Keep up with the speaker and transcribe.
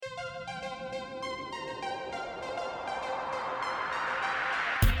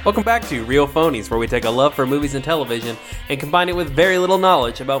Welcome back to Real Phonies, where we take a love for movies and television and combine it with very little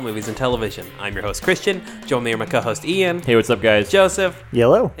knowledge about movies and television. I'm your host, Christian. Join me are my co-host, Ian. Hey, what's up, guys? Joseph.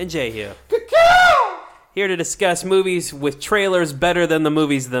 Yellow. And Jay here. Here to discuss movies with trailers better than the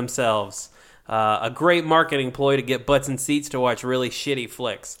movies themselves. A great marketing ploy to get butts and seats to watch really shitty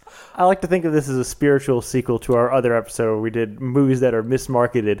flicks. I like to think of this as a spiritual sequel to our other episode where we did movies that are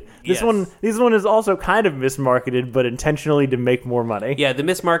mismarketed. This one is also kind of mismarketed, but intentionally to make more money. Yeah, the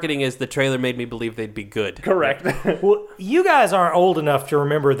mismarketing is the trailer made me believe they'd be good. Correct. Well, you guys aren't old enough to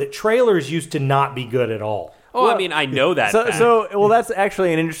remember that trailers used to not be good at all. Oh, well, I mean, I know that. So that's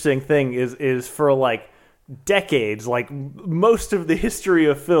actually an interesting thing is for like decades, like most of the history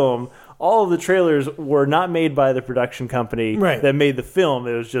of film, all of the trailers were not made by the production company that made the film.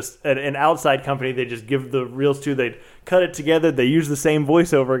 It was just an outside company. They just give the reels to. They'd cut it together. They use the same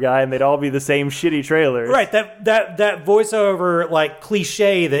voiceover guy, and they'd all be the same shitty trailers. Right. That voiceover like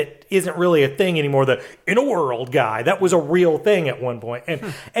cliche that isn't really a thing anymore. The in a world guy, that was a real thing at one point.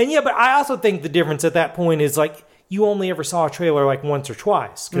 And yeah, but I also think the difference at that point is like you only ever saw a trailer like once or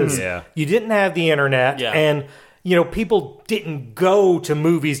twice because you didn't have the internet and. You know, people didn't go to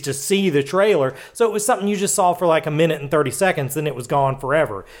movies to see the trailer, so it was something you just saw for like a minute and 30 seconds, then it was gone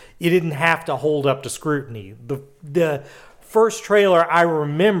forever. You didn't have to hold up to scrutiny. The first trailer I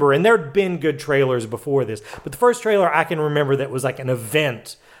remember, and there'd been good trailers before this, but the first trailer I can remember that was like an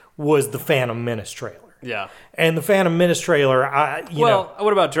event was the Phantom Menace trailer. Yeah. And the Phantom Menace trailer,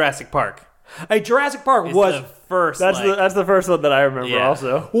 what about Jurassic Park? Jurassic Park was the first. That's the first one that I remember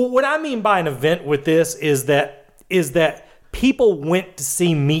also. Well, what I mean by an event with this is that people went to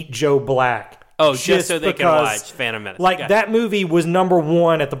see Meet Joe Black. Oh, just so they can watch Phantom Menace. Like, that movie was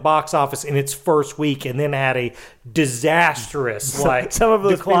 #1 at the box office in its first week and then had a disastrous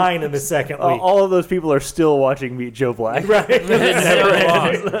decline in the second week. All of those people are still watching Meet Joe Black. Right.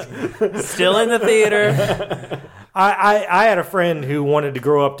 Still in the theater. I had a friend who wanted to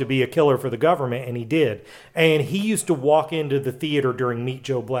grow up to be a killer for the government, and he did. And he used to walk into the theater during Meet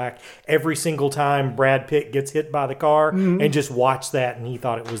Joe Black every single time Brad Pitt gets hit by the car and just watch that, and he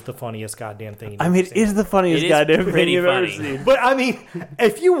thought it was the funniest goddamn thing he'd ever seen. It is the funniest goddamn thing you've ever seen. But, I mean,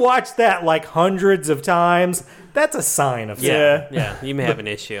 if you watch that like hundreds of times, that's a sign of something. Yeah, you may have an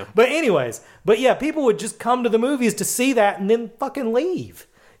issue. But anyways, people would just come to the movies to see that and then fucking leave.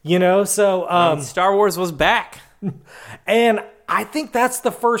 You know, so... Star Wars was back. And I think that's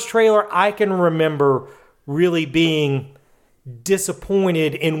the first trailer I can remember really being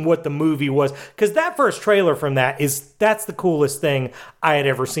disappointed in what the movie was. Because that first trailer from that's the coolest thing I had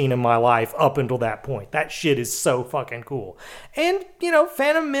ever seen in my life up until that point. That shit is so fucking cool. And, you know,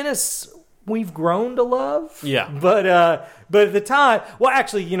 Phantom Menace, we've grown to love. Yeah. But at the time, well,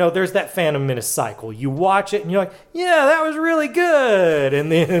 actually, you know, there's that Phantom Menace cycle. You watch it and you're like, yeah, that was really good.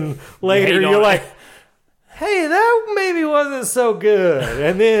 And then later you're like, hey, that maybe wasn't so good.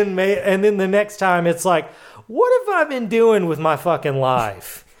 And then the next time it's like, what have I been doing with my fucking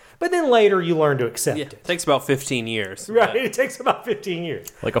life? But then later you learn to accept it. It takes about 15 years. Right, it takes about 15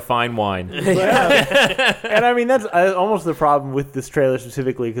 years. Like a fine wine. And I mean, that's almost the problem with this trailer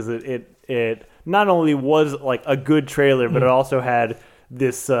specifically, because it not only was like a good trailer, but it also had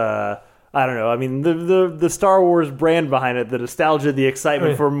this... I don't know. I mean, the Star Wars brand behind it, the nostalgia, the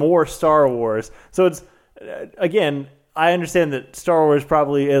excitement for more Star Wars. So it's... Again, I understand that Star Wars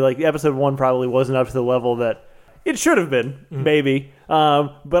probably, like Episode 1 probably wasn't up to the level that it should have been, maybe.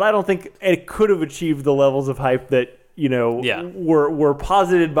 But I don't think it could have achieved the levels of hype that, you know, were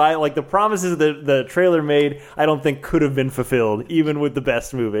posited by, like the promises that the trailer made, I don't think could have been fulfilled, even with the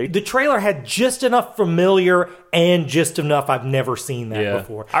best movie. The trailer had just enough familiar and just enough I've never seen that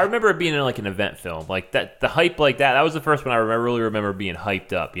before. I remember it being in like an event film. Like that, the hype like that was the first one I really remember being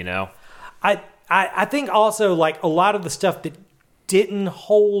hyped up, you know? I think also like a lot of the stuff that didn't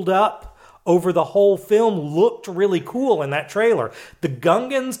hold up over the whole film looked really cool in that trailer. The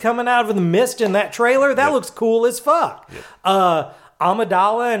Gungans coming out of the mist in that trailer, that looks cool as fuck.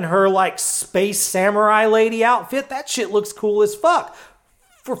 Amidala and her like space samurai lady outfit, that shit looks cool as fuck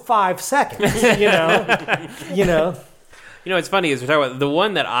for 5 seconds, you know? You know, it's funny is we're talking about the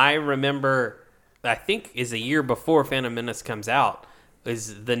one that I remember, I think is a year before Phantom Menace comes out.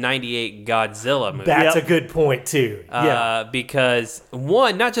 Is the 98 Godzilla movie. That's a good point, too. Because,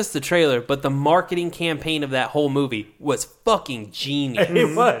 one, not just the trailer, but the marketing campaign of that whole movie was fucking genius.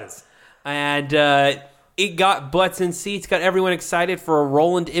 It was. And it got butts in seats, got everyone excited for a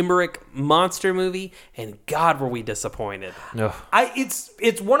Roland Emmerich monster movie, and God, were we disappointed.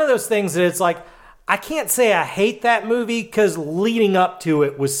 It's one of those things that it's like, I can't say I hate that movie because leading up to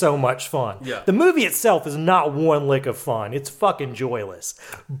it was so much fun. Yeah. The movie itself is not one lick of fun. It's fucking joyless.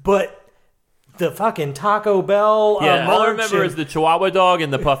 But the fucking Taco Bell Yeah, all I merch remember and- is the Chihuahua Dog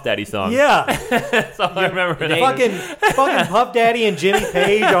and the Puff Daddy song. Yeah. That's all I remember. fucking Puff Daddy and Jimmy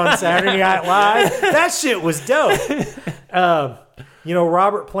Page on Saturday Night Live. That shit was dope.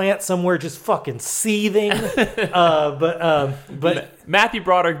 Robert Plant somewhere just fucking seething. But Matthew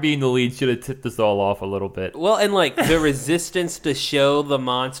Broderick being the lead should have tipped us all off a little bit. Well, and like the resistance to show the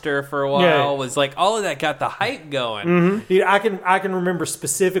monster for a while Yeah. was like all of that got the hype going. dude, I can remember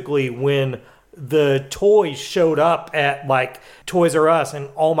specifically when the toys showed up at like Toys R Us, and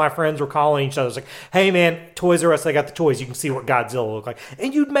all my friends were calling each other. It's like, "Hey man, Toys R Us, they got the toys. You can see what Godzilla looked like."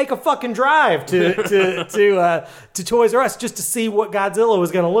 And you'd make a fucking drive to Toys R Us just to see what Godzilla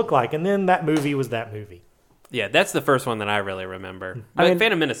was going to look like. And then that movie was that movie. Yeah, that's the first one that I really remember. But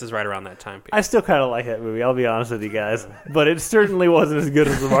Phantom Menace is right around that time period. I still kind of like that movie. I'll be honest with you guys, but it certainly wasn't as good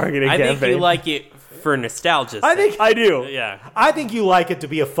as the marketing I campaign. think you like it for nostalgia's I sake. think I do. Yeah. I think you like it to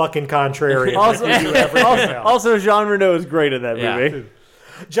be a fucking contrarian. Also, like you do everything else. also, Jean Reno is great in that Yeah. movie.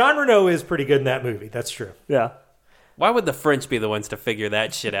 John Reno is pretty good in that movie. That's true. Yeah. Why would the French be the ones to figure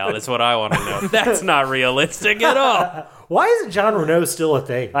that shit out? Is what I want to know. That's not realistic at all. Why isn't John Reno still a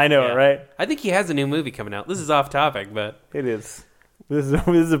thing? I know Yeah. it, right? I think he has a new movie coming out. This is off topic, but It is. This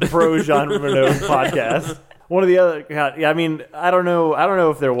is a pro Jean Reno podcast. One of the other, God, yeah, I mean, I don't know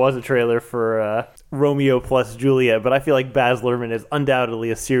if there was a trailer for Romeo plus Juliet, but I feel like Baz Luhrmann is undoubtedly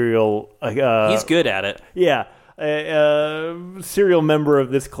a serial. he's good at it. Yeah, a serial member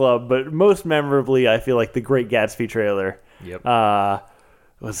of this club. But most memorably, I feel like the Great Gatsby trailer. Yep.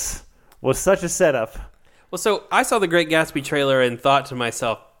 Was such a setup. Well, so I saw the Great Gatsby trailer and thought to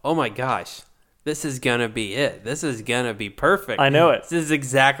myself, oh my gosh, this is going to be it. This is going to be perfect. I know it. This is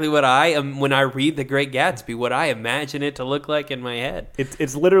exactly what I am when I read the Great Gatsby, what I imagine it to look like in my head.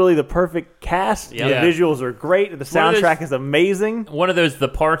 It's literally the perfect cast. Yeah. The visuals are great. The One of soundtrack those- is amazing. One of those, the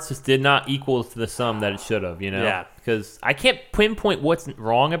parts just did not equal to the sum that it should have, Yeah. Because I can't pinpoint what's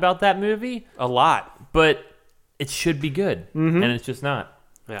wrong about that movie, A lot. but it should be good, and it's just not.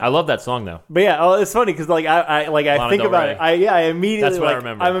 Yeah. I love that song, though. But yeah, it's funny because I Lana think Del about Rey. it. I immediately That's what I like,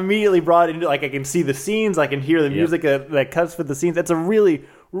 remember. I'm immediately brought into I can see the scenes, I can hear the music that cuts with the scenes. It's a really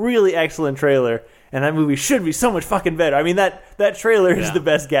really excellent trailer, and that movie should be so much fucking better. I mean that trailer is Yeah. the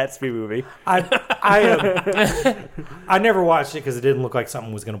best Gatsby movie. I never watched it because it didn't look like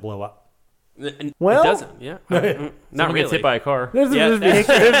something was going to blow up. Well- it doesn't. Yeah. Not Someone really. gets hit by a car. There's Yeah, there's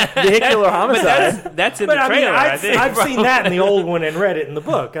vehicular homicide. That's in But the I mean, trailer, I think. I've seen that in the old one and read it in the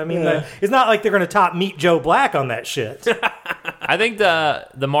book. I mean, it's not like they're going to top Meet Joe Black on that shit. I think the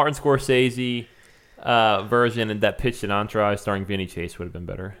Martin Scorsese version that pitched in Entourage starring Vinny Chase would have been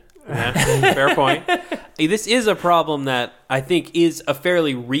better. Yeah, fair point. Hey, this is a problem that I think is a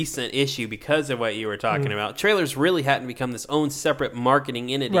fairly recent issue because of what you were talking about. Trailers really hadn't become this own separate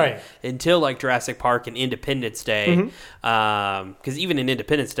marketing entity until like Jurassic Park and Independence Day. Because even in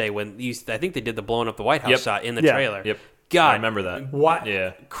Independence Day, I think they did the blowing up the White House Yep. shot in the Yeah. trailer. Yep. God, I remember that. What?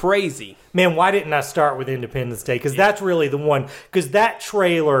 Yeah. crazy. Man, why didn't I start with Independence Day? Because that's really the one. Because that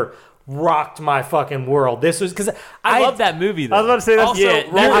trailer rocked my fucking world. This was because I love that movie, though. I was about to say that's Also, Yeah,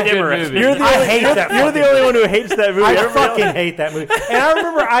 Roland that's a good Emmerich. movie. you're the I only, hate you're, that you're the fucking only one who hates that movie. I Everybody else- fucking hate that movie. And I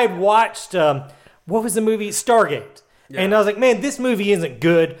remember I had watched what was the movie Stargate. And I was like, man, this movie isn't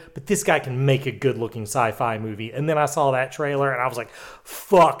good, but this guy can make a good-looking sci-fi movie. And then I saw that trailer, and I was like,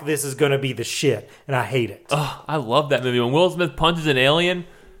 fuck, this is going to be the shit. And I hate it. Oh, I love that movie. When Will Smith punches an alien,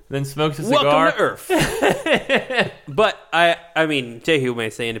 then smokes a cigar. Welcome to Earth. But I mean, Jehu may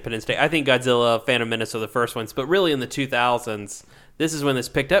say Independence Day. I think Godzilla, Phantom Menace are the first ones. But really, in the 2000s, this is when this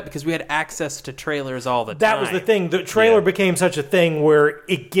picked up because we had access to trailers all the time. That was the thing. The trailer became such a thing where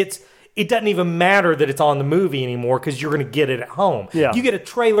it doesn't even matter that it's on the movie anymore because you're going to get it at home. Yeah. You get a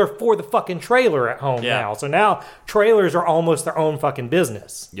trailer for the fucking trailer at home Yeah. now. So now trailers are almost their own fucking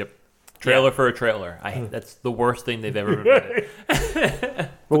business. Yep. Trailer for a trailer. That's the worst thing they've ever invented.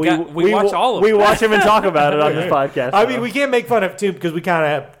 But we watch all of We them. watch him and talk about it on this podcast. I mean, we can't make fun of it too because we kind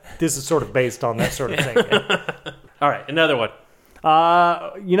of this is sort of based on that sort of thing. All right, another one.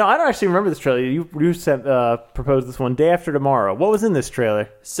 I don't actually remember this trailer. You sent proposed this one Day After Tomorrow. What was in this trailer?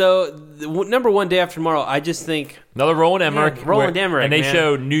 So, number one, Day After Tomorrow, I just think... Another Roland Emmerich. Yeah, Roland Emmerich, And they man.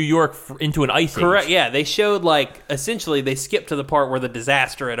 show New York into an ice age. Correct. Yeah, they showed essentially they skipped to the part where the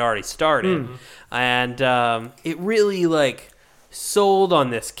disaster had already started, and it really sold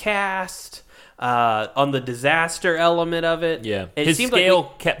on this cast, on the disaster element of it. Yeah. it His seemed scale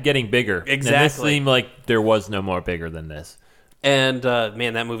like kept getting bigger. And this Exactly. seemed like there was no more bigger than this. And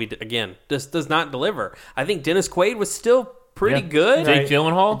man, that movie again just does not deliver. I think Dennis Quaid was still pretty good. Jake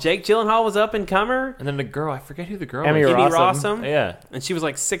Gyllenhaal. Jake Gyllenhaal was up and comer. And then the girl, I forget who the girl Emmy was. Rossum. Yeah. And she was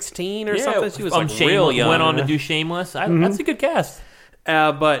like 16 or something. She was like Shameless, real young. Went on to do Shameless. That's a good cast.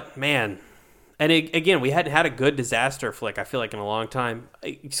 But man, and again, we hadn't had a good disaster flick, I feel like, in a long time,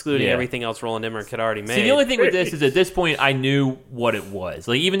 excluding everything else Roland Emmerich had already made. See, the only thing with this is at this point, I knew what it was.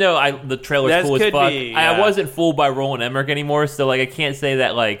 Like, even though the trailer's cool as fuck, I wasn't fooled by Roland Emmerich anymore, so like I can't say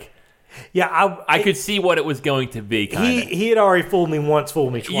that like... Yeah, I could see what it was going to be, kind of. He had already fooled me once,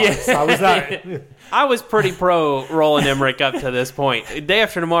 fooled me twice. Yeah. I was not... I was pretty pro Roland Emmerich up to this point. Day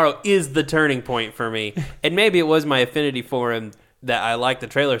After Tomorrow is the turning point for me. And maybe it was my affinity for him that I like the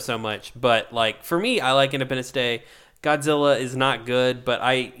trailer so much. But like for me, I like Independence Day. Godzilla is not good, but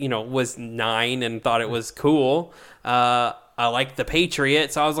I, was 9 and thought it was cool. I like The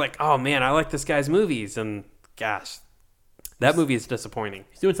Patriot, so I was like, oh man, I like this guy's movies. And gosh, that movie is disappointing.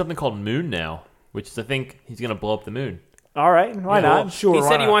 He's doing something called Moon now, which is, I think, he's going to blow up the moon. All right, why not? Sure. He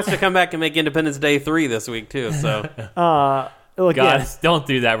said he wants to come back and make Independence Day 3 this week too. So, Look, guys, don't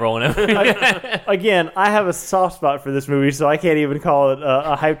do that, Roland. again, I have a soft spot for this movie, so I can't even call it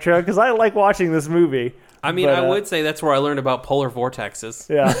a hype trailer because I like watching this movie. I mean, But, I would say that's where I learned about polar vortexes.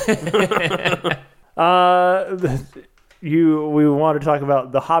 Yeah. We want to talk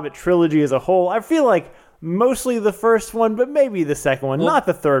about the Hobbit trilogy as a whole. I feel like mostly the first one, but maybe the second one, not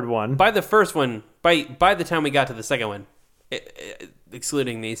the third one. By the first one, by the time we got to the second one,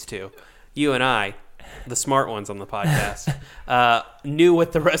 excluding these two, you and I, the smart ones on the podcast, knew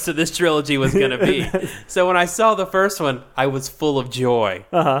what the rest of this trilogy was going to be. So when I saw the first one, I was full of joy.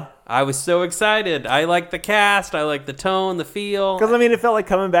 I was so excited. I liked the cast. I liked the tone, the feel. Because, I mean, it felt like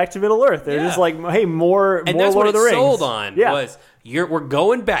coming back to Middle Earth. They're just like, hey, more and more that's Lord what of the it Rings. sold on Yeah. was we're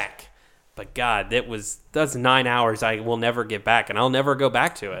going back. But God, that's 9 hours I will never get back, and I'll never go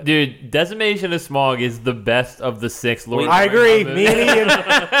back to it. Dude, Decimation of Smog is the best of the 6 Lord of the I Rings agree. movies. Me and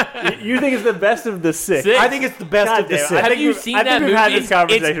Ian, you think it's the best of the 6? Six? I think it's the best God of the damn it. 6. Have you seen I that think we've had movie? this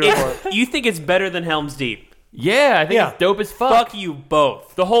conversation before. You think it's better than Helm's Deep? Yeah, I think Yeah. it's dope as fuck. Fuck you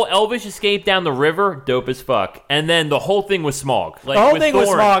both. The whole Elvish escape down the river, dope as fuck. And then the whole thing with Smog. Like, The whole with thing with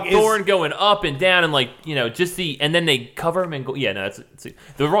Smaug is- Thorin going up and down and, like, just and then they cover him and go, yeah, no,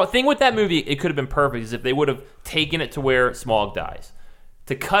 the thing with that movie, it could have been perfect, is if they would have taken it to where Smog dies.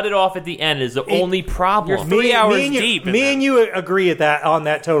 To cut it off at the end is the only problem. You're 3 hours me and you, deep in Me that. and you agree on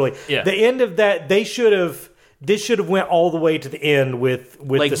that totally. Yeah. The end of that, this should have went all the way to the end with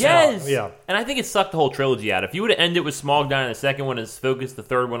Like, the Yes. Smaug. Yeah. And I think it sucked the whole trilogy out. If you would have ended with Smog dying in the second one and focused the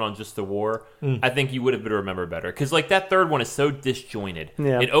third one on just the war, I think you would have been remembered better. Because like that third one is so disjointed.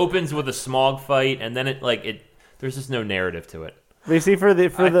 Yeah. It opens with a Smog fight, and then there's just no narrative to it. But you see, I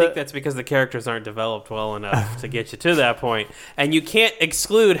think that's because the characters aren't developed well enough to get you to that point. And you can't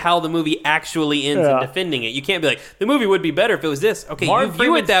exclude how the movie actually ends in defending it. You can't be like, the movie would be better if it was this. Okay, Martin you view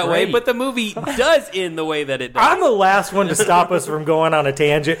Freeman's it that way, great. but the movie does end the way that it does. I'm the last one to stop us from going on a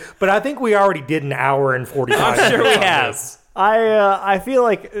tangent, but I think we already did an hour and 45 minutes. I'm sure we on have. this. I feel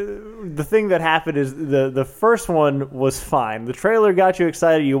like the thing that happened is the first one was fine. The trailer got you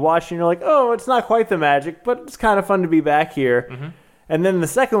excited. You watch and you're like, oh, it's not quite the magic, but it's kind of fun to be back here. Mm-hmm. And then the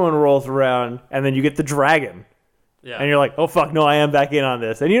second one rolls around, and then you get the dragon. Yeah. And you're like, oh, fuck, no, I am back in on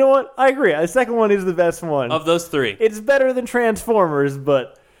this. And you know what? I agree. The second one is the best one. Of those three. It's better than Transformers,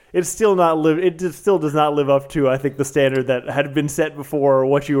 but it's still still does not live up to, I think, the standard that had been set before or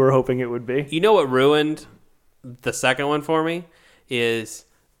what you were hoping it would be. You know what ruined the second one for me is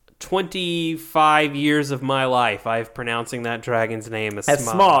 25 years of my life I've pronouncing that dragon's name as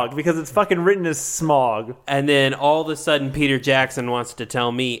Smog, because it's fucking written as Smog. And then all of a sudden Peter Jackson wants to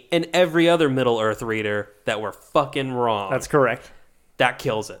tell me and every other Middle-earth reader that we're fucking wrong. That's correct. That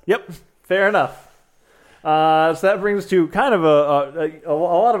kills it. Yep, fair enough. So that brings us to kind of a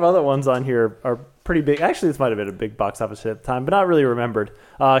lot of other ones on here are pretty big. Actually, this might have been a big box office hit at the time, but not really remembered.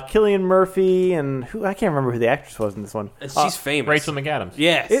 Cillian Murphy and I can't remember who the actress was in this one. She's famous. Rachel McAdams.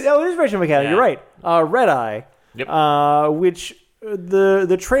 Yes. It is Rachel McAdams. Yeah. You're right. Red Eye. Yep. Which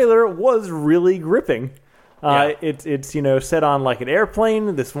the trailer was really gripping. Yeah. It's set on like an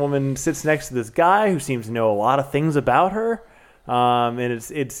airplane. This woman sits next to this guy who seems to know a lot of things about her. And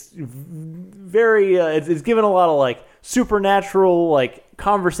it's very it's given a lot of like supernatural like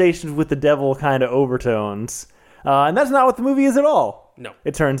conversations with the devil kind of overtones, and that's not what the movie is at all. No.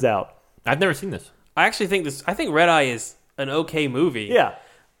 It turns out. I've never seen this. I actually think Red Eye is an okay movie. Yeah.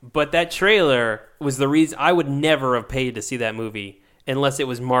 But that trailer was the reason I would never have paid to see that movie unless it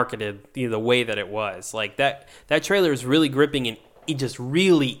was marketed the way that it was. Like that trailer is really gripping and just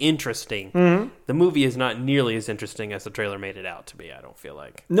really interesting. Mm-hmm. The movie is not nearly as interesting as the trailer made it out to be. I don't feel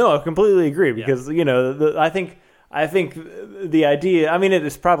like. No, I completely agree because I think the idea. I mean, it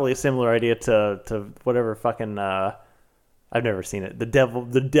is probably a similar idea to whatever fucking. I've never seen it. The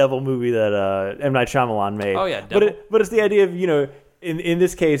devil movie that M. Night Shyamalan made. Oh yeah, Devil. But it's the idea of in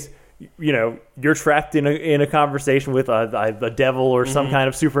this case. You're trapped in a conversation with a devil or some kind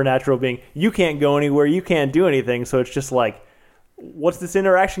of supernatural being. You can't go anywhere. You can't do anything. So it's just like, what's this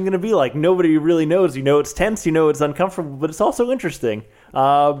interaction going to be like? Nobody really knows. It's tense. It's uncomfortable, but it's also interesting.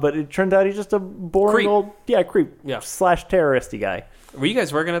 But it turned out he's just a boring creep / terrorist-y guy. Were you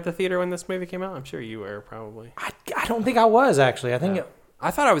guys working at the theater when this movie came out? I'm sure you were, probably. I don't think I was, actually. I think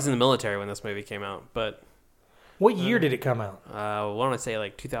I thought I was in the military when this movie came out, but... What year did it come out? I want to say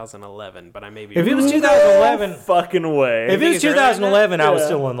like 2011, but I may be. If it was 2011, fucking way. If it was 2011, I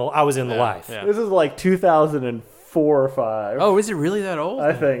was in the life. Yeah. This is like 2004 or 5. Oh, is it really that old?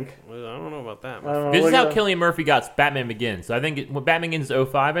 I think. Well, I don't know about that. This is how Cillian Murphy got Batman Begins. I think Batman Begins is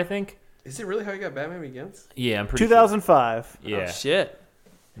 05, I think. Is it really how he got Batman Begins? Yeah, I'm pretty 2005. sure. Yeah. Oh, shit.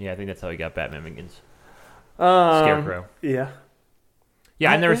 Yeah, I think that's how he got Batman Begins. Scarecrow. Yeah.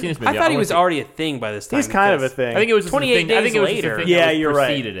 Yeah, I've never seen this movie. I thought he was already a thing by this time. He's kind of a thing. I think it was 28 days I think it was later. Just Yeah, you're right.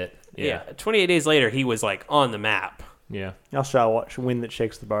 Preceded it. Yeah. 28 days later, he was like on the map. Yeah. I'll try to watch Wind That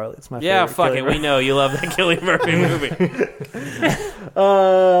Shakes the Barley. It's my Yeah, favorite. fuck it. We know you love that Cillian Murphy movie.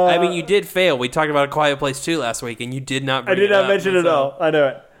 I mean, you did fail. We talked about A Quiet Place 2 last week, and you did not bring I did it not up, mention it at all. I know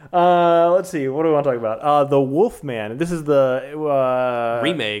it. Let's see. What do we want to talk about? The Wolfman. This is the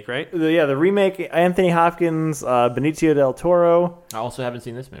remake, right? The remake. Anthony Hopkins, Benicio del Toro. I also haven't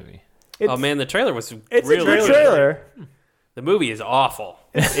seen this movie. Oh man, the trailer was It's really a good trailer. The movie is awful.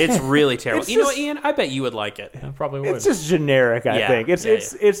 It's really terrible. You know what, Ian? I bet you would like it. I probably would. It's just generic. I think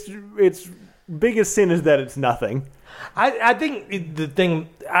its biggest sin is that it's nothing. I think the thing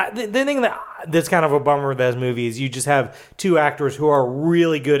that's kind of a bummer with this movie is you just have two actors who are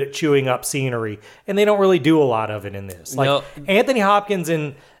really good at chewing up scenery, and they don't really do a lot of it in this. Like No. Anthony Hopkins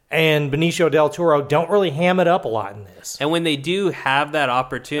and Benicio del Toro don't really ham it up a lot in this. And when they do have that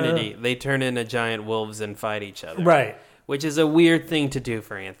opportunity, they turn into giant wolves and fight each other. Right. Which is a weird thing to do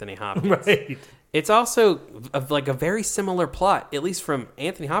for Anthony Hopkins. Right. It's also like a very similar plot, at least from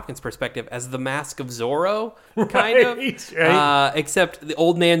Anthony Hopkins' perspective, as The Mask of Zorro, kind of. Right. Except the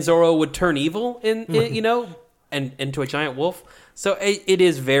old man Zorro would turn evil, and into a giant wolf. So it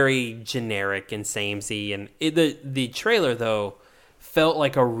is very generic and samey. And the trailer, though, felt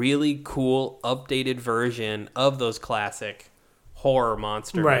like a really cool, updated version of those classic horror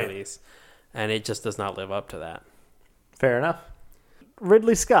monster movies. And it just does not live up to that. Fair enough.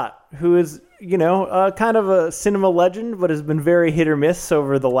 Ridley Scott, who is, kind of a cinema legend, but has been very hit or miss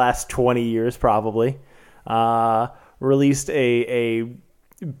over the last 20 years, probably, released a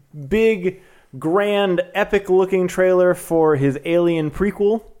big, grand, epic-looking trailer for his Alien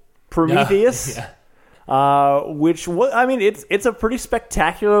prequel, Prometheus. Which it's a pretty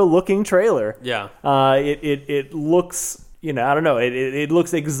spectacular-looking trailer. Yeah. It looks, I don't know, it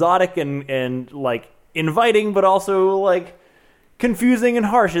looks exotic and like inviting, but also like confusing and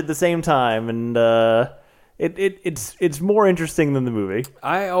harsh at the same time, and it's more interesting than the movie.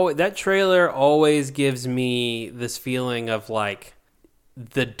 That trailer always gives me this feeling of like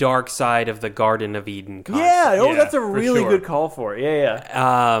the dark side of the Garden of Eden concept. Yeah, that's a really good call for it.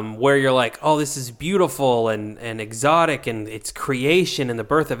 Yeah. Where you're like, oh, this is beautiful and exotic, and it's creation and the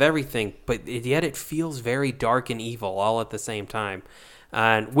birth of everything, but yet it feels very dark and evil all at the same time,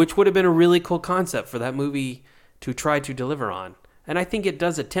 and which would have been a really cool concept for that movie to try to deliver on. And I think it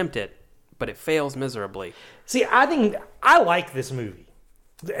does attempt it, but it fails miserably. See, I think I like this movie.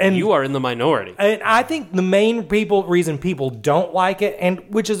 And you are in the minority. And I think the main reason people don't like it, and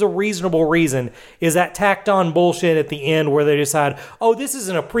which is a reasonable reason, is that tacked on bullshit at the end where they decide, oh, this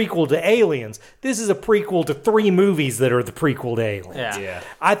isn't a prequel to Aliens. This is a prequel to 3 movies that are the prequel to Aliens. Yeah.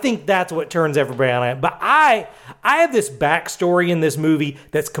 I think that's what turns everybody on it. But I have this backstory in this movie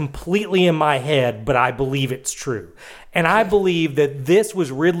that's completely in my head, but I believe it's true. And I believe that this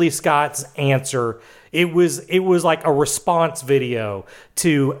was Ridley Scott's answer. It was like a response video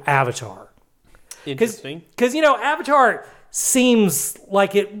to Avatar. Interesting. Because, Avatar seems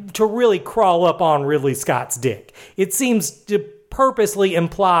like it to really crawl up on Ridley Scott's dick. It seems to purposely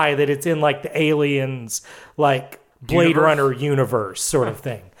imply that it's in like the Aliens, like Blade Runner universe sort of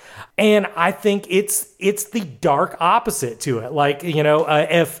thing. And I think it's the dark opposite to it. Like,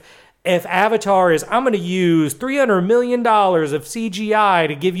 if if Avatar is, I'm going to use $300 million of CGI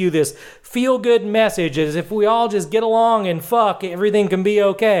to give you this feel-good message as if we all just get along and fuck, everything can be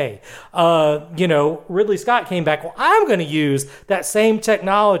okay. Ridley Scott came back, well, I'm going to use that same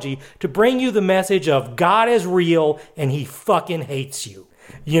technology to bring you the message of God is real and he fucking hates you.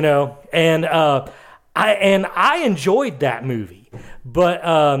 And I enjoyed that movie. But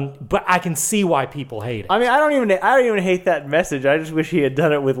I can see why people hate it. I mean, I don't even hate that message. I just wish he had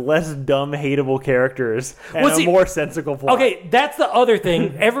done it with less dumb, hateable characters and a more sensical plot. Okay, that's the other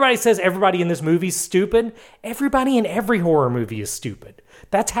thing. Everybody says everybody in this movie's stupid. Everybody in every horror movie is stupid.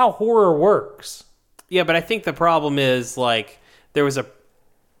 That's how horror works. Yeah, but I think the problem is, like, there was a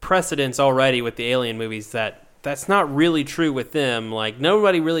precedence already with the Alien movies that's not really true with them. Like,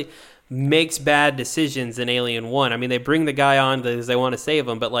 nobody really makes bad decisions in Alien 1. I mean, they bring the guy on because they want to save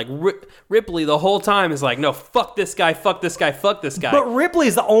him, but like Ripley the whole time is like, no, fuck this guy, fuck this guy, fuck this guy. But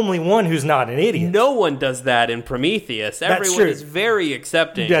Ripley's the only one who's not an idiot. No one does that in Prometheus. Everyone is very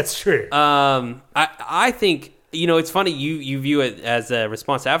accepting. That's true. I think, it's funny you view it as a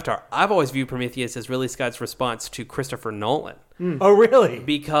response to Avatar. I've always viewed Prometheus as Ridley Scott's response to Christopher Nolan. Oh, really?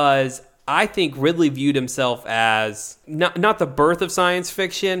 Because I think Ridley viewed himself as not the birth of science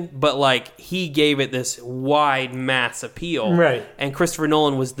fiction, but like he gave it this wide mass appeal. Right. And Christopher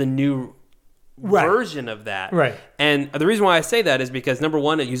Nolan was the new version of that. Right. And the reason why I say that is because, number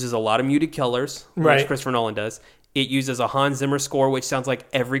one, it uses a lot of muted colors, which Christopher Nolan does. It uses a Hans Zimmer score, which sounds like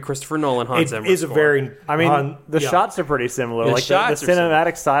every Christopher Nolan Hans Zimmer score. It is a very... the shots are pretty similar. The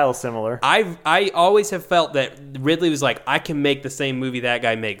cinematic style is similar. I always have felt that Ridley was like, I can make the same movie that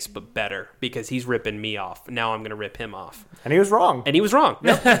guy makes, but better, because he's ripping me off. Now I'm going to rip him off. And he was wrong.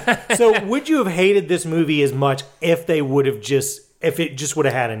 So would you have hated this movie as much if it just would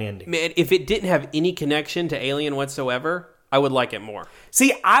have had an ending? Man, if it didn't have any connection to Alien whatsoever, I would like it more.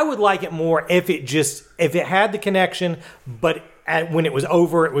 See, I would like it more if it had the connection, but when it was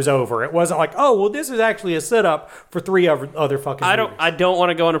over, it was over. It wasn't like, oh, well, this is actually a setup for 3 other fucking movies. I don't want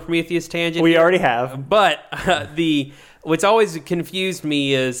to go on a Prometheus tangent. We already have. But what's always confused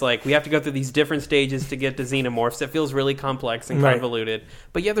me is, like, we have to go through these different stages to get to xenomorphs. It feels really complex and convoluted.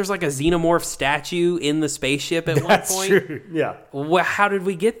 But yeah, there's like a xenomorph statue in the spaceship at one point. That's true. Yeah. Well, how did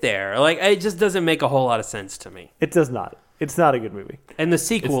we get there? Like, it just doesn't make a whole lot of sense to me. It does not. It's not a good movie. And the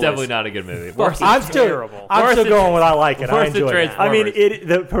sequel It's definitely not a good movie. I'm still going with I like it. I enjoy it. I mean,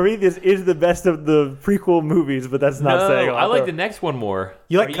 the Prometheus is the best of the prequel movies, but that's not saying a lot. I like the next one more.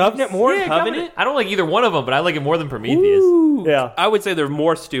 You like Covenant more? Yeah, Covenant? I don't like either one of them, but I like it more than Prometheus. Ooh. Yeah. I would say there are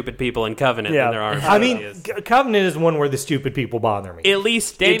more stupid people in Covenant than there are in Prometheus. I mean, Covenant is one where the stupid people bother me. At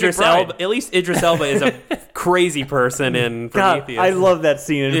least Idris Elba is a crazy person in Prometheus. God, I love that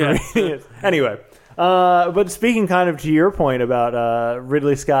scene in Prometheus. Anyway. But speaking kind of to your point about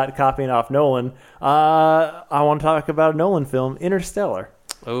Ridley Scott copying off Nolan, I want to talk about a Nolan film, Interstellar.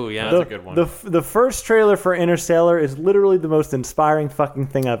 Oh, yeah. That's a good one. The first trailer for Interstellar is literally the most inspiring fucking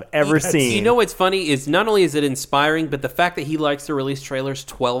thing I've ever seen. You know what's funny is not only is it inspiring, but the fact that he likes to release trailers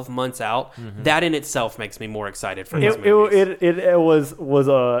 12 months out, that in itself makes me more excited for his movies. It was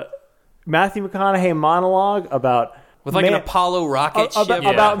a Matthew McConaughey monologue about... With like an Apollo rocket ship.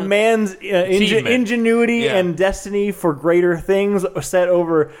 About man's ingenuity and destiny for greater things set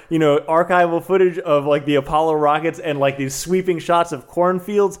over, archival footage of like the Apollo rockets and like these sweeping shots of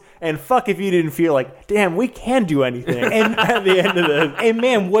cornfields. And fuck if you didn't feel like, damn, we can do anything. And at the end of this. And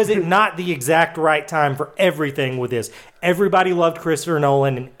man, was it not the exact right time for everything with this? Everybody loved Christopher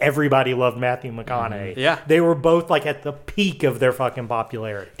Nolan and everybody loved Matthew McConaughey. Yeah. They were both like at the peak of their fucking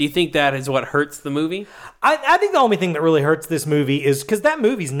popularity. Do you think that is what hurts the movie? I think the only thing that really hurts this movie is because that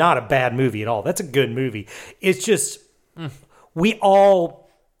movie's not a bad movie at all. That's a good movie. It's just we all...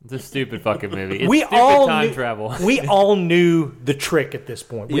 It's a stupid fucking movie. It's stupid time travel. We all knew the trick at this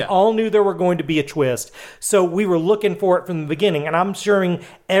point. We all knew there were going to be a twist. So we were looking for it from the beginning. And I'm sure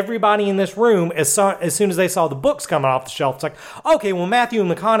everybody in this room, as soon as they saw the books coming off the shelf, it's like, okay, well, Matthew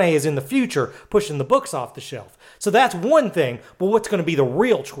McConaughey is in the future pushing the books off the shelf. So that's one thing. But what's going to be the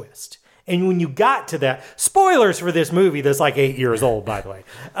real twist? And when you got to that, spoilers for this movie that's like 8 years old, by the way.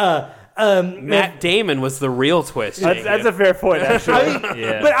 Matt Damon was the real twist. That's a fair point, actually.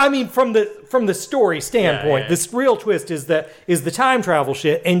 But I mean, from the story standpoint, this real twist is the time travel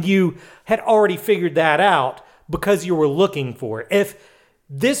shit, and you had already figured that out because you were looking for it. If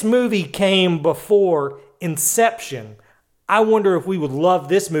this movie came before Inception, I wonder if we would love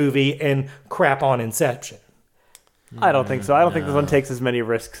this movie and crap on Inception. I don't think so. I don't think this one takes as many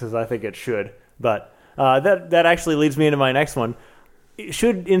risks as I think it should. But that actually leads me into my next one.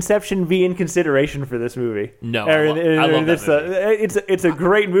 should Inception be in consideration for this movie? No, I love that movie. It's a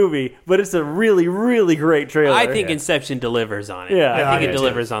great movie, but it's a really, really great trailer. I think Inception delivers on it. Yeah. I think it do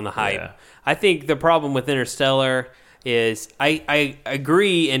delivers on the hype. Yeah. I think the problem with Interstellar is I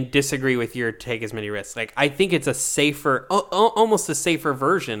agree and disagree with your take as many risks. Like, I think it's a safer, almost a safer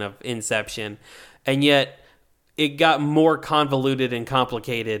version of Inception, and yet it got more convoluted and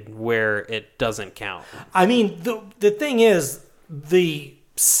complicated where it doesn't count. I mean, the thing is, the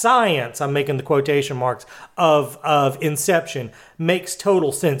science, I'm making the quotation marks, of Inception makes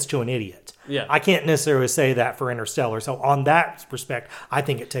total sense to an idiot. Yeah. I can't necessarily say that for Interstellar. So on that respect, I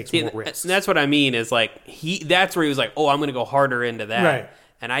think it takes more risks. That's what I mean is like that's where he was like, oh, I'm going to go harder into that. Right.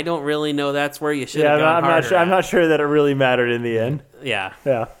 And I don't really know that's where you should have gone harder. I'm not sure that it really mattered in the end. Yeah.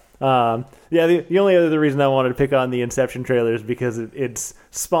 Yeah. The only other reason I wanted to pick on the Inception trailer is because it's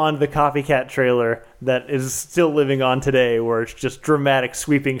spawned the copycat trailer that is still living on today, where it's just dramatic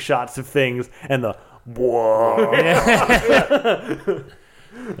sweeping shots of things and the whoa.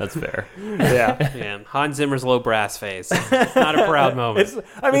 That's fair. Yeah. Man, Hans Zimmer's low brass face. Not a proud moment.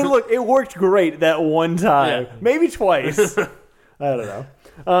 Look, it worked great that one time. Yeah. Maybe twice. I don't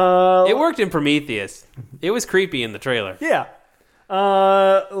know. It worked in Prometheus. It was creepy in the trailer. Yeah.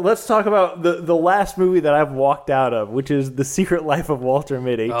 Let's talk about the last movie that I've walked out of, which is The Secret Life of Walter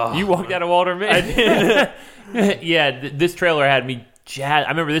Mitty. Oh, You walked out of Walter Mitty. I did. Yeah, this trailer had me jazzed. I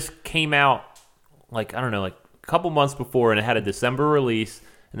remember this came out like a couple months before, and it had a December release.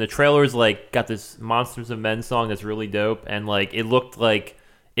 And the trailer's like got this Monsters of Men song that's really dope, and like it looked like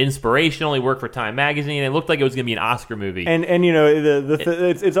inspirational. He worked for Time Magazine. It looked like it was going to be an Oscar movie. And you know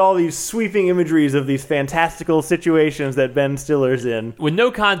it's all these sweeping imageries of these fantastical situations that Ben Stiller's in with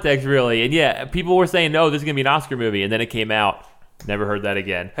no context really. And yeah, people were saying, no, this is going to be an Oscar movie, and then it came out. Never heard that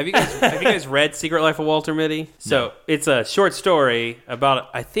again. Have you guys read Secret Life of Walter Mitty? So it's a short story about,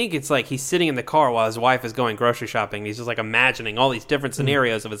 I think it's like he's sitting in the car while his wife is going grocery shopping. He's just like imagining all these different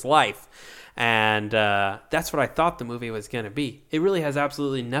scenarios of his life. And that's what I thought the movie was going to be. It really has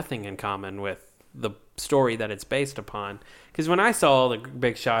absolutely nothing in common with the story that it's based upon. Because when I saw all the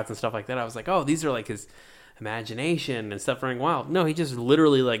big shots and stuff like that, I was like, oh, these are like his imagination and stuff running wild. No, he just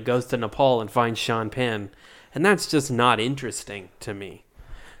literally like goes to Nepal and finds Sean Penn. And that's just not interesting to me.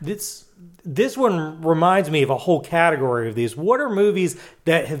 This one reminds me of a whole category of these. What are movies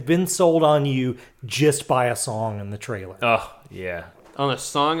that have been sold on you just by a song in the trailer? Oh, yeah. On a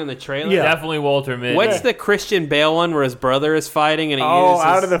song in the trailer? Yeah. Definitely Walter Mitty. What's the Christian Bale one where his brother is fighting and he uses...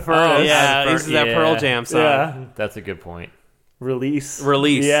 Out of the Furnace. Oh, yeah, he uses that Pearl Jam song. Yeah. That's a good point. Release.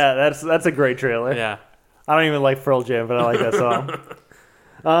 Yeah, that's a great trailer. Yeah. I don't even like Pearl Jam, but I like that song.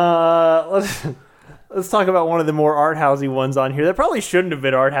 Let's talk about one of the more art housey ones on here that probably shouldn't have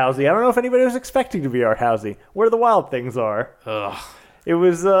been art housey. I don't know if anybody was expecting to be art housey. Where the Wild Things Are. Ugh. It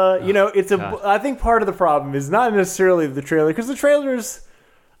was, I think part of the problem is not necessarily the trailer, because the trailers,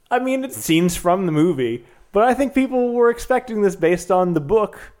 I mean, it's scenes from the movie, but I think people were expecting this based on the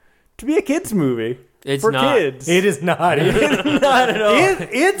book to be a kids' movie. It's for not. kids. It is not. It is not at all.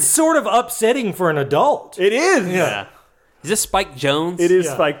 It's sort of upsetting for an adult. It is. Yeah. Is this Spike Jonze? It is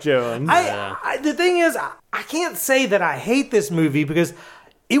Yeah. Spike Jonze. The thing is, I can't say that I hate this movie because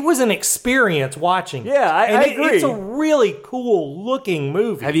it was an experience watching it. Yeah, I agree. It's a really cool looking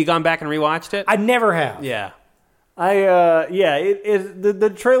movie. Have you gone back and rewatched it? I never have. Yeah.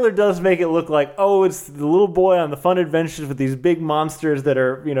 The trailer does make it look like, oh, it's the little boy on the fun adventures with these big monsters that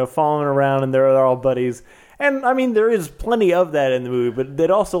are, following around and they're all buddies. And I mean, there is plenty of that in the movie, but it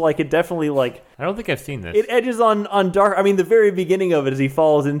also it definitely I don't think I've seen this. it edges on dark. I mean, the very beginning of it is he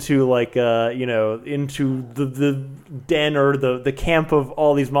falls into into the den or the camp of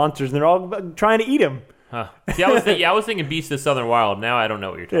all these monsters, and they're all trying to eat him. Huh. See, I was thinking Beast of the Southern Wild. Now I don't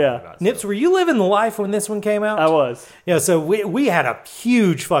know what you're talking about. So. Nips, were you living the life when this one came out? I was. Yeah, so we had a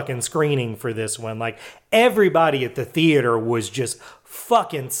huge fucking screening for this one. Like, everybody at the theater was just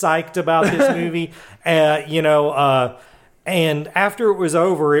fucking psyched about this movie. And after it was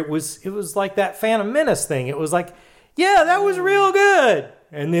over, it was like that Phantom Menace thing. It was like, yeah, that was real good.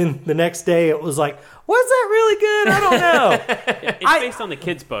 And then the next day, it was like, was that really good? I don't know. It's based on the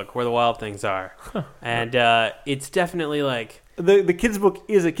kids' book, Where the Wild Things Are. And it's definitely like... The kids' book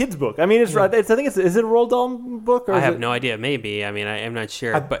is a kids' book. I mean, is it a Roald Dahl book? Or I have no idea. Maybe. I mean, I'm not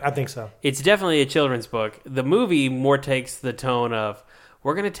sure. But I think so. It's definitely a children's book. The movie more takes the tone of,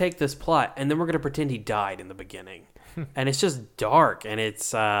 we're going to take this plot, and then we're going to pretend he died in the beginning. And it's just dark, and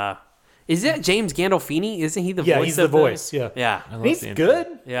it's Is that James Gandolfini? Isn't he the voice? Yeah, he's the voice. Yeah. Yeah. He's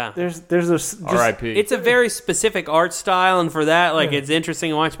good. Yeah. There's a just, R.I.P. It's a very specific art style, and for that, like, it's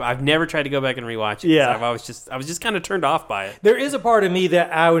interesting to watch. But I've never tried to go back and rewatch it. Yeah. I was just kind of turned off by it. There is a part of me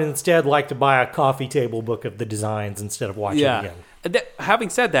that I would instead like to buy a coffee table book of the designs instead of watching it again.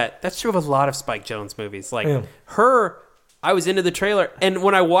 Having said that, that's true of a lot of Spike Jonze movies. Like Yeah. I was into the trailer, and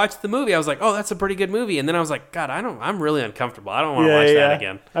when I watched the movie, I was like, "Oh, that's a pretty good movie." And then I was like, "God, I'm really uncomfortable. I don't want to watch that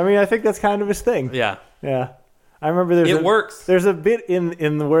again." I mean, I think that's kind of his thing. Yeah, Yeah. I remember it works. There's a bit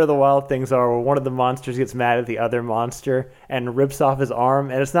in the Where the Wild Things Are where one of the monsters gets mad at the other monster and rips off his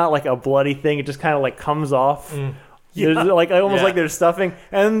arm, and it's not like a bloody thing; it just kind of like comes off. There's like almost like there's stuffing,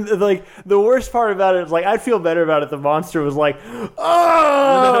 and like the worst part about it is like I'd feel better about it. The monster was like,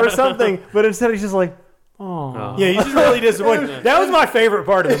 "Oh," or something, but instead he's just like, "Oh." Yeah, he's just really disappointed. That was my favorite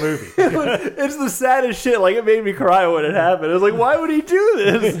part of the movie. It's the saddest shit. Like it made me cry when it happened. It was like, why would he do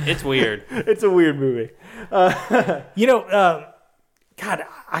this? It's weird. It's a weird movie. God,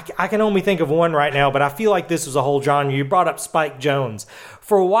 I can only think of one right now, but I feel like this was a whole genre. You brought up Spike Jonze.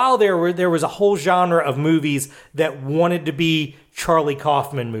 For a while there was a whole genre of movies that wanted to be Charlie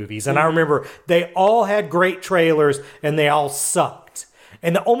Kaufman movies. And I remember they all had great trailers and they all sucked.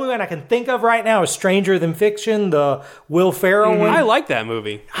 And the only one I can think of right now is Stranger Than Fiction, the Will Ferrell one. I like that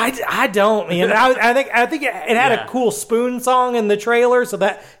movie. I don't, man. I think it had a cool Spoon song in the trailer, so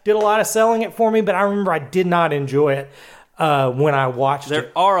that did a lot of selling it for me. But I remember I did not enjoy it when I watched it.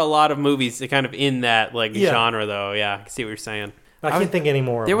 There are a lot of movies that kind of in that genre, though. Yeah, I can see what you're saying. I can't think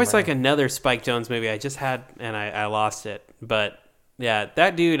anymore. There was like another Spike Jonze movie I just had, and I lost it. But yeah,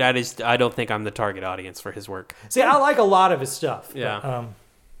 that dude, I don't think I'm the target audience for his work. See, I like a lot of his stuff. Yeah.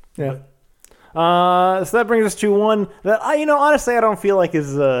 Yeah. So that brings us to one that honestly, I don't feel like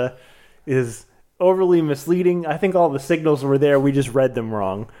is overly misleading. I think all the signals were there. We just read them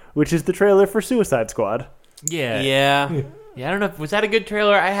wrong, which is the trailer for Suicide Squad. Yeah. I don't know. Was that a good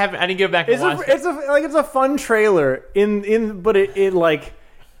trailer? I didn't go back and watch it. It's a fun trailer but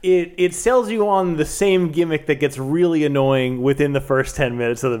it sells you on the same gimmick that gets really annoying within the first 10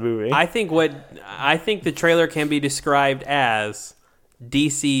 minutes of the movie. I think the trailer can be described as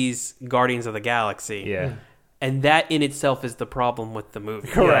DC's Guardians of the Galaxy. Yeah. And that in itself is the problem with the movie.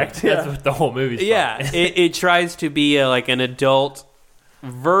 Correct. That's what the whole movie's Yeah. it tries to be like an adult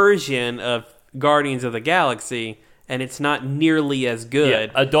version of Guardians of the Galaxy, and it's not nearly as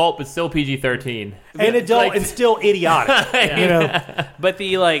good. Yeah, adult, but still PG-13. And adult and still idiotic. But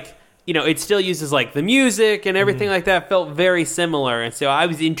it still uses like the music and everything like that felt very similar. And so I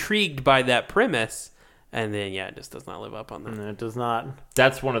was intrigued by that premise. And then, it just does not live up on that. No, it does not.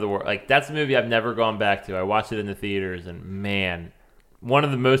 That's one of the worst. Like, that's a movie I've never gone back to. I watched it in the theaters, and man, one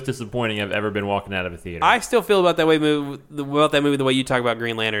of the most disappointing I've ever been walking out of a theater. I still feel about that movie the way you talk about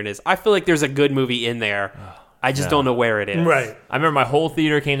Green Lantern is. I feel like there's a good movie in there. I just don't know where it is. Right. I remember my whole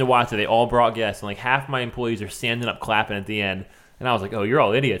theater came to watch it. They all brought guests, and like half my employees are standing up clapping at the end. And I was like, "Oh, you're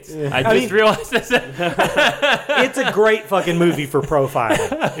all idiots." I just realized this. It's a great fucking movie for profiling.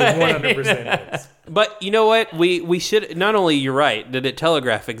 It 100% is. But you know what? We should not only, you're right, did it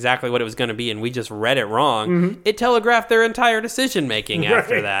telegraph exactly what it was going to be, and we just read it wrong. It telegraphed their entire decision making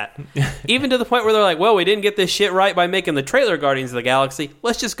after that. Even to the point where they're like, "Well, we didn't get this shit right by making the trailer Guardians of the Galaxy.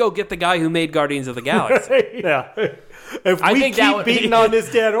 Let's just go get the guy who made Guardians of the Galaxy." Yeah. If I we think that keep would- beating on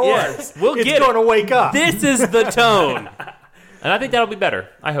this dead horse, we'll it's get going to wake up. This is the tone. And I think that'll be better.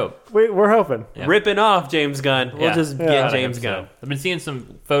 I hope. We're hoping. Yeah. Ripping off James Gunn. We'll Yeah. just Yeah. get I James think so. Gunn. I've been seeing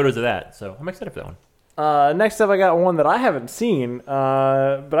some photos of that, so I'm excited for that one. Next up, I got one that I haven't seen,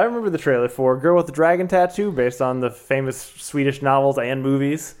 but I remember the trailer for Girl with the Dragon Tattoo, based on the famous Swedish novels and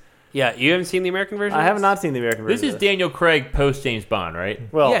movies. Yeah, you haven't seen the American version? I have not seen the American version. This is Daniel Craig post James Bond, right?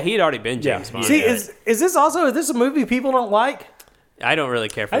 Well, Yeah, he'd already been James Bond. See, is this a movie people don't like? I don't really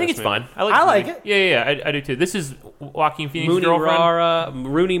care for I think this it's movie. fun. I the like movie. it. Yeah, I do too. This is Joaquin Phoenix's Rooney girlfriend.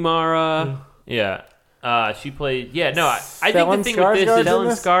 Rooney Mara. Yeah. She played. Yeah, no, I think Stellan the thing with this Skarsgård's is in Stellan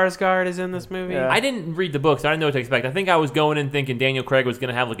this? Skarsgård is in this movie. Yeah. I didn't read the books. I didn't know what to expect. I think I was going in thinking Daniel Craig was going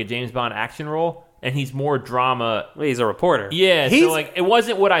to have like a James Bond action role, and he's more drama. Well, he's a reporter. Yeah, He's- so like it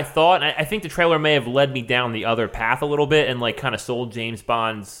wasn't what I thought. I think the trailer may have led me down the other path a little bit and like kind of sold James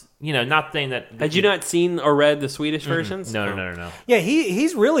Bond's. Not saying that. Had you not seen or read the Swedish versions? No. Yeah,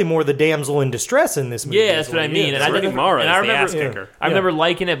 he's really more the damsel in distress in this movie. Yeah, that's is what I he mean. is. And I Rooney think- Mara and is I the remember, ass kicker. I remember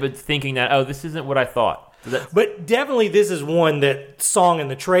liking it, but thinking that this isn't what I thought. But definitely this is one that song in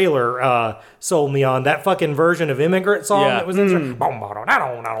the trailer sold me on. That fucking version of Immigrant Song Yeah. that was in there.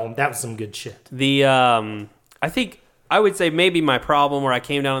 That was some good shit. The I think I would say maybe my problem where I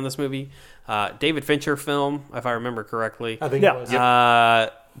came down on this movie, David Fincher film, if I remember correctly. I think Yeah. it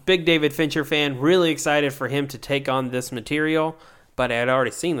was. big David Fincher fan, really excited for him to take on this material, but I had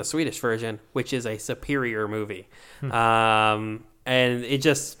already seen the Swedish version, which is a superior movie. And it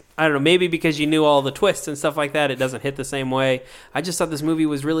just, I don't know, maybe because you knew all the twists and stuff like that, it doesn't hit the same way. I just thought this movie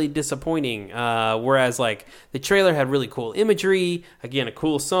was really disappointing. Whereas, like, the trailer had really cool imagery, again, a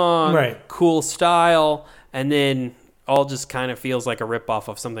cool song, cool style, and then all just kind of feels like a ripoff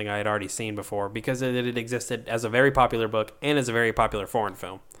of something I had already seen before because it existed as a very popular book and as a very popular foreign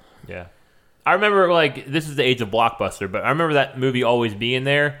film. Yeah. I remember, like, this is the age of Blockbuster, but I remember that movie always being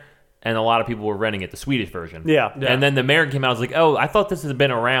there, and a lot of people were renting it, the Swedish version. Yeah. And then the American came out, I was like, oh, I thought this had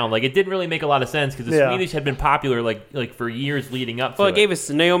been around. Like, it didn't really make a lot of sense because the Swedish had been popular, like for years leading up to it. Well, it gave us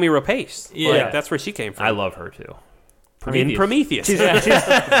Naomi Rapace. Yeah. Like, that's where she came from. I love her, too. In Prometheus.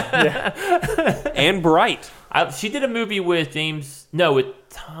 And Bright. She did a movie with with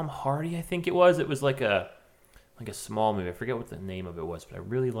Tom Hardy, I think it was. It was like a small movie. I forget what the name of it was, but I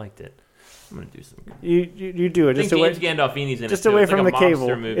really liked it. I'm gonna do some. You do it. I think James Gandolfini's in just it. away It's from like the a cable.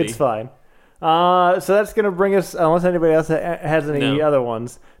 monster movie. It's fine. So that's gonna bring us, unless anybody else has any other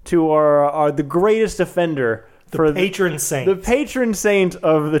ones, to our the greatest offender. The patron saint. The patron saint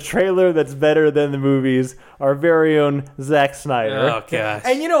of the trailer that's better than the movies, our very own Zack Snyder. Oh, gosh.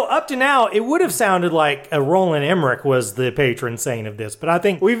 And, up to now, it would have sounded like Roland Emmerich was the patron saint of this. But I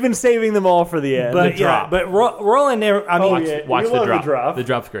think... We've been saving them all for the end. But, Roland Emmerich... I mean... Watch You The love Drop. The Drop. The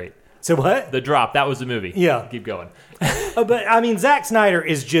Drop's great. So what? The Drop. That was the movie. Yeah. Keep going. But, I mean, Zack Snyder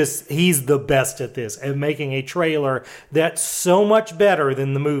is he's the best at this, at making a trailer that's so much better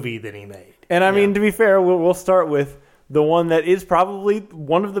than the movie that he made. And I mean, to be fair, we'll start with the one that is probably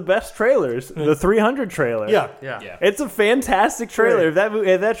one of the best trailers, the 300 trailer. Yeah. It's a fantastic trailer. Right.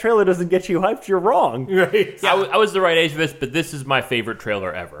 If that trailer doesn't get you hyped, you're wrong. Right. Yeah, I was the right age for this, but this is my favorite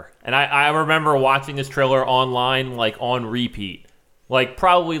trailer ever. And I remember watching this trailer online, like, on repeat. Like,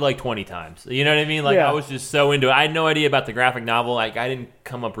 probably, 20 times. You know what I mean? Like, I was just so into it. I had no idea about the graphic novel. Like, I didn't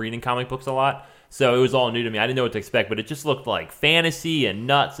come up reading comic books a lot. So it was all new to me. I didn't know what to expect, but it just looked like fantasy and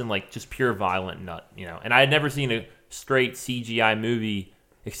nuts and, like, just pure violent nut, And I had never seen a straight CGI movie,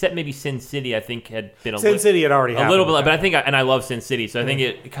 except maybe Sin City. I think had been Sin City had already happened. A little bit, but I think, and I love Sin City, so I think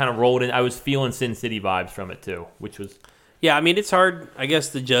it kind of rolled in. I was feeling Sin City vibes from it too, which was. Yeah, I mean, it's hard, I guess,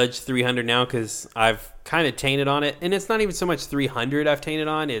 to judge 300 now because I've kind of tainted on it. And it's not even so much 300 I've tainted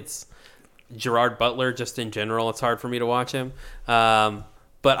on. It's Gerard Butler just in general. It's hard for me to watch him.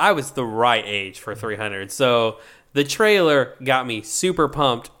 But I was the right age for 300. So the trailer got me super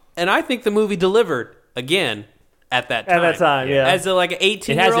pumped. And I think the movie delivered, again, at that time. Yeah. As an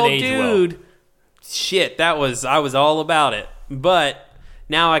 18-year-old dude, shit, I was all about it. But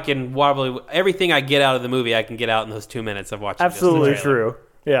now I can everything I get out of the movie, I can get out in those 2 minutes of watching. Absolutely true.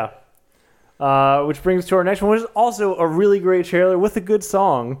 Yeah. Which brings us to our next one, which is also a really great trailer with a good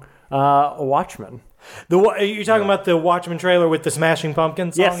song, Watchmen. You're talking about the Watchmen trailer with the Smashing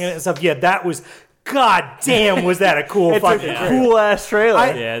Pumpkins song in it and stuff? Yeah, that was... God damn, was that a cool fucking cool-ass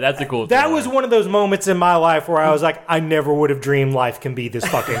trailer. Yeah, that's a cool That trailer. was one of those moments in my life where I was like, I never would have dreamed life can be this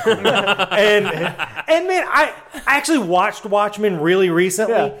fucking cool. and man, I actually watched Watchmen really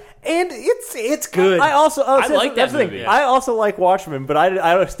recently, and it's good. I like that movie. Thing. I also like Watchmen, but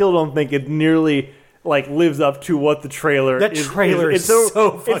I still don't think it nearly lives up to what the trailer is. That trailer is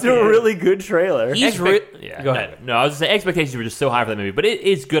so fucking It's a really good trailer. He's Go ahead. No, I was just saying expectations were just so high for that movie, but it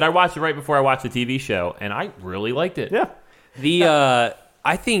is good. I watched it right before I watched the TV show, and I really liked it. Yeah.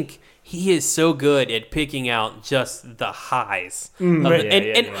 I think he is so good at picking out just the highs,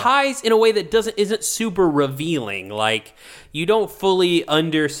 and highs in a way that isn't super revealing. Like you don't fully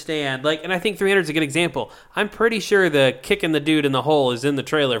understand. And I think 300 is a good example. I'm pretty sure the kicking the dude in the hole is in the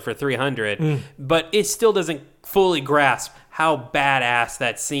trailer for 300, but it still doesn't fully grasp how badass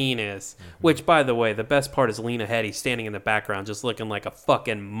that scene is. Which, by the way, the best part is Lena Headey standing in the background just looking like a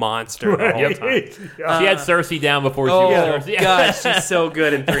fucking monster the whole time. She had Cersei down before she was Cersei. God, she's so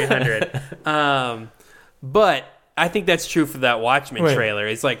good in 300. But I think that's true for that Watchmen trailer.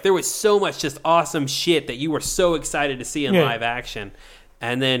 It's like there was so much just awesome shit that you were so excited to see in live action.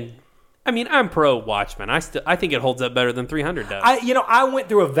 And then, I mean, I'm pro Watchmen. I think it holds up better than 300 does. I went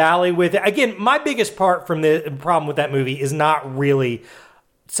through a valley with it. Again, my biggest part from the problem with that movie is not really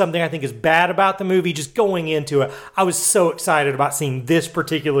something I think is bad about the movie. Just going into it, I was so excited about seeing this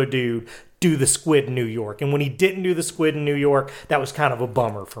particular dude do the squid in New York. And when he didn't do the squid in New York, that was kind of a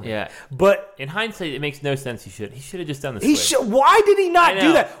bummer for me. Yeah. But in hindsight, it makes no sense. He should have just done the squid. Why did he not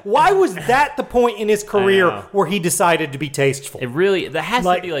do that? Why was that the point in his career where he decided to be tasteful? It really, that has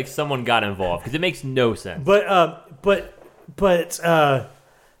to be like someone got involved because it makes no sense. But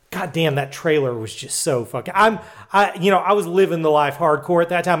God damn, that trailer was just so fucking. I was living the life hardcore at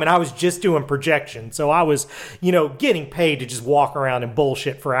that time, and I was just doing projection, so I was, getting paid to just walk around and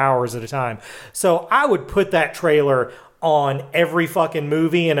bullshit for hours at a time. So I would put that trailer on every fucking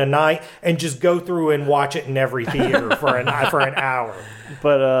movie in a night and just go through and watch it in every theater for an hour.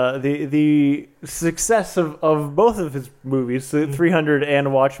 But the success of both of his movies, 300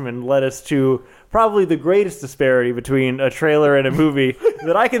 and Watchmen, led us to probably the greatest disparity between a trailer and a movie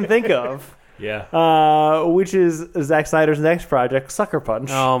that I can think of. Yeah. Which is Zack Snyder's next project, Sucker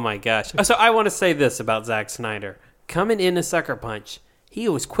Punch. Oh my gosh. So I want to say this about Zack Snyder. Coming into Sucker Punch, he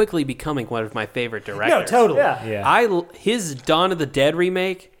was quickly becoming one of my favorite directors. No, totally. Yeah. His Dawn of the Dead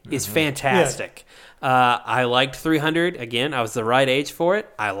remake is fantastic. I liked 300. Again, I was the right age for it.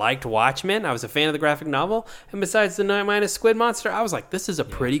 I liked Watchmen. I was a fan of the graphic novel. And besides the Night Minus Squid Monster, I was like, this is a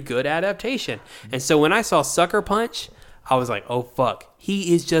pretty good adaptation. And so when I saw Sucker Punch, I was like, oh, fuck.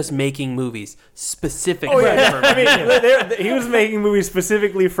 He is just making movies specifically for me. He was making movies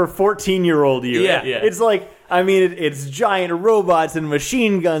specifically for 14-year-old you. Yeah. It's like, it's giant robots and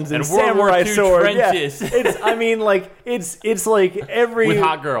machine guns and World War samurai II swords. trenches. Yeah. It's like every With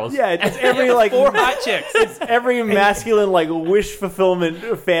hot girls. Yeah, it's every like 4 hot chicks. It's every masculine like wish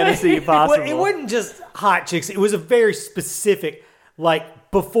fulfillment fantasy possible. It wasn't just hot chicks. It was a very specific, like,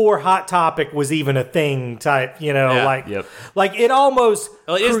 before Hot Topic was even a thing type, like it almost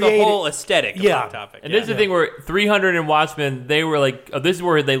It's created, the whole aesthetic of Hot Topic. And this is the thing where 300 and Watchmen, they were like, this is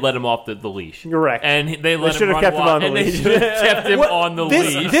where they let him off the leash. Correct. And they let should him have run kept him on the and they leash. should have kept him on the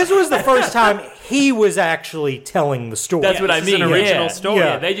leash. This was the first time he was actually telling the story. That's what I this is mean. an original yeah. story.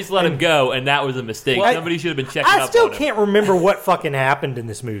 Yeah, they just let him go, and that was a mistake. Well, Somebody should have been checking I up still on him. can't remember what fucking happened in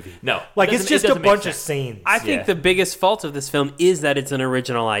this movie. No. Like, It it's doesn't- just it a doesn't make bunch of sense. scenes. I think Yeah. the biggest fault of this film is that it's an original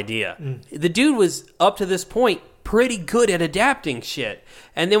idea. The dude was, up to this point, pretty good at adapting shit.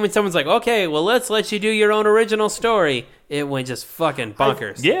 And then when someone's like, okay, well, let's let you do your own original story, it went just fucking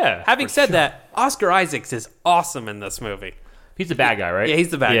bonkers. Yeah, Having for said sure. that, Oscar Isaacs is awesome in this movie. He's the bad guy, right? Yeah, he's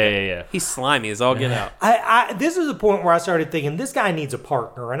the bad guy. Yeah. He's slimy as all get out. This is the point where I started thinking this guy needs a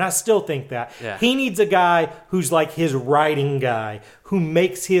partner, and I still think that. Yeah. He needs a guy who's like his writing guy, who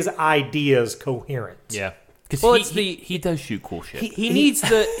makes his ideas coherent. Yeah. Because Well, he does shoot cool shit. He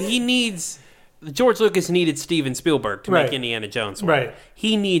needs George Lucas needed Steven Spielberg to Right. make Indiana Jones work. Right.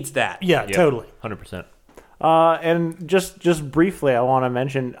 He needs that. Yeah, totally. 100%. And just briefly, I want to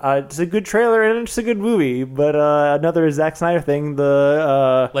mention it's a good trailer and it's a good movie. But another Zack Snyder thing,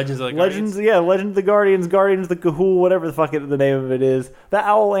 the Legends of the Legends, Guardians? Legends of the Guardians of the Cahool, whatever the fuck the name of it is, the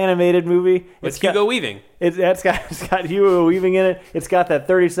Owl animated movie. It's Hugo Weaving. It's got Hugo Weaving in it. It's got that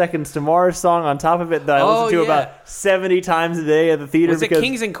 30 Seconds to Mars song on top of it that I listen to about 70 times a day at the theater. Was it because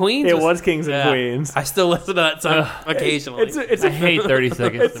Kings and Queens? It was Kings and Queens. I still listen to that song occasionally. It's I hate 30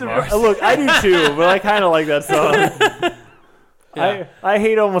 Seconds to Mars. Look, I do too, but I kind of like that song. Yeah. I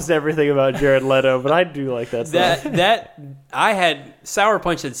hate almost everything about Jared Leto, but I do like that song. Sour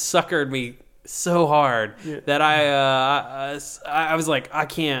Punch had suckered me so hard that I was like,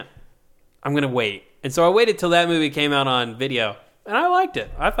 I'm gonna wait, and so I waited till that movie came out on video. And I liked it.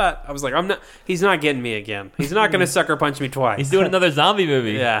 I was like, he's not getting me again. He's not going to sucker punch me twice. He's doing another zombie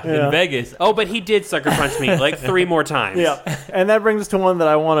movie Yeah. in Vegas. Oh, but he did sucker punch me like 3 more times. Yeah, and that brings us to one that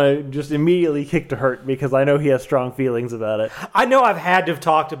I want to just immediately kick to hurt because I know he has strong feelings about it. I know I've had to have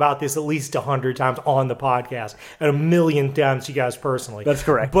talked about this at least 100 times on the podcast and 1,000,000 times to you guys personally. That's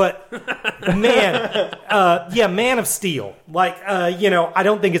correct. But man, Man of Steel. Like, I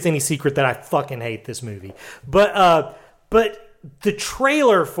don't think it's any secret that I fucking hate this movie. But the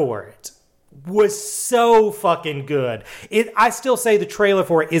trailer for it was so fucking good. I still say the trailer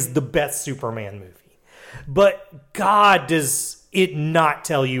for it is the best Superman movie. But God, does it not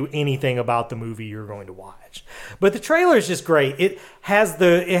tell you anything about the movie you're going to watch. But the trailer is just great. It has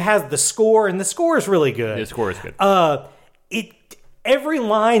the score, and the score is really good. The score is good. Every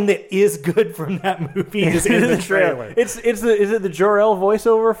line that is good from that movie is in the trailer. Is it the Jor-El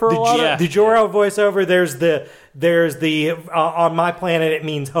voiceover for a lot of The Jor-El voiceover. There's the on my planet it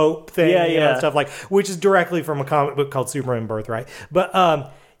means hope thing. Stuff like, which is directly from a comic book called Superman Birthright. But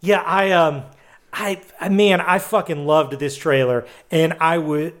I fucking loved this trailer, and I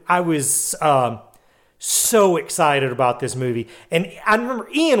was so excited about this movie. And I remember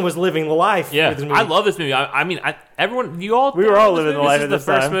Ian was living the life. Yeah, with this movie. I love this movie. We were all living the life This is at the this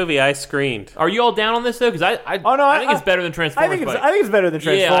first time. movie I screened. Are you all down on this though? Because I think it's better than I Transformers. think it's better than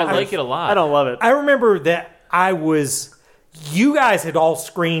Transformers. Yeah, I like it a lot. I don't love it. I remember that you guys had all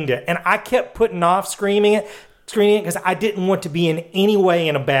screened it, and I kept putting off screaming it screening it because I didn't want to be in any way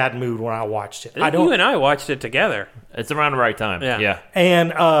in a bad mood when I watched it. You and I watched it together. It's around the right time. Yeah.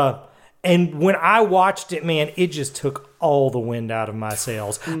 And when I watched it, man, it just took all the wind out of my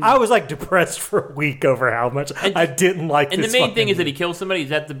sails. I was like depressed for a week over how much I didn't like. And this the main thing is movie. that he kills somebody. Is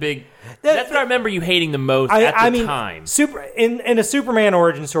that the big? That's what I remember you hating the most at the time. In a Superman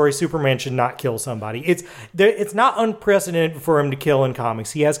origin story, Superman should not kill somebody. It's not unprecedented for him to kill in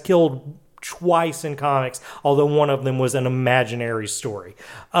comics. He has killed twice in comics, although one of them was an imaginary story.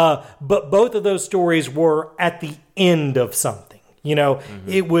 But both of those stories were at the end of something.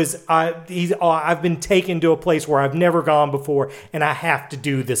 It was I've been taken to a place where I've never gone before, and I have to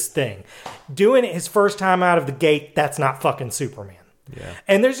do this thing. Doing it his first time out of the gate, that's not fucking Superman. Yeah.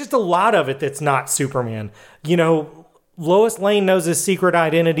 And there's just a lot of it that's not Superman. Lois Lane knows his secret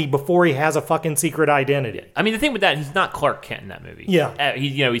identity before he has a fucking secret identity. I mean, the thing with that, he's not Clark Kent in that movie. Yeah.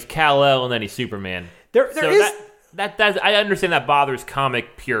 He's Kal-El and then he's Superman. I understand that bothers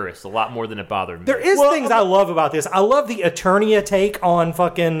comic purists a lot more than it bothered me. There is things I love about this. I love the Eternia take on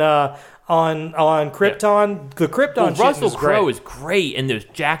fucking on Krypton. The Krypton shit Russell was great. Crowe is great in those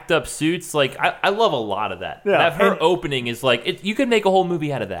jacked up suits. Like I love a lot of that. Yeah. Her opening is like you could make a whole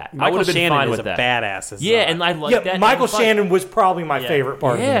movie out of that. I would have been Shannon fine is with a that. badass. And I like that. Michael Shannon was probably my favorite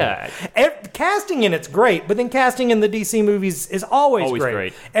part of the casting in it's great, but then casting in the DC movies is always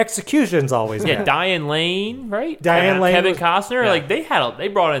great. Execution's always Yeah, bad. Diane Lane, right? Diane Lane Kevin was- Costner, yeah. like they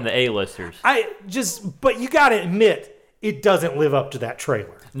brought in the A-listers. But you got to admit, it doesn't live up to that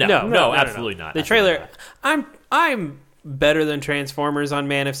trailer. No, absolutely not. The trailer. I'm better than Transformers on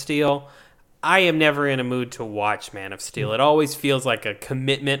Man of Steel. I am never in a mood to watch Man of Steel. It always feels like a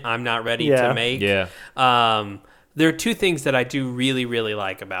commitment I'm not ready to make. Yeah. There are two things that I do really, really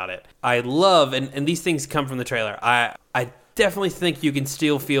like about it. I love, and these things come from the trailer. I definitely think you can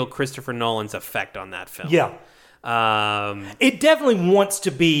still feel Christopher Nolan's effect on that film. Yeah. It definitely wants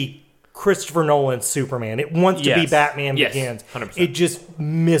to be Christopher Nolan's Superman. It wants to be Batman Begins. 100%. It just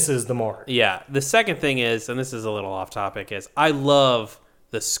misses the mark. Yeah. The second thing is, and this is a little off topic, is I love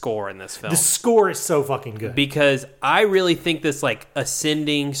the score in this film. The score is so fucking good. Because I really think this like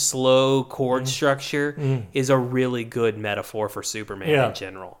ascending slow chord structure is a really good metaphor for Superman in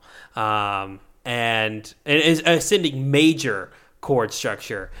general. And it is ascending major chord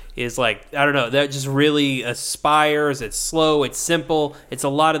structure is like, I don't know, that just really aspires. It's slow, it's simple, it's a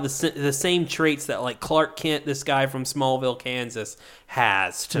lot of the same traits that like Clark Kent, this guy from Smallville, Kansas,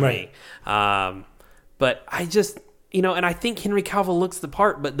 has to me. But I just, and I think Henry Cavill looks the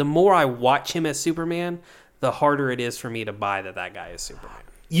part, but the more I watch him as Superman, the harder it is for me to buy that guy is Superman.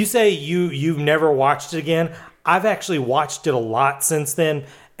 You say you've never watched it again. I've actually watched it a lot since then,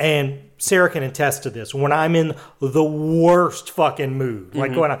 and Sarah can attest to this. When I'm in the worst fucking mood,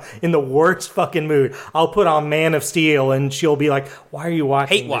 like when I'm in the worst fucking mood, I'll put on Man of Steel, and she'll be like, "Why are you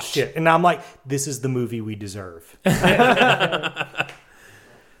watching this shit?" And I'm like, "This is the movie we deserve."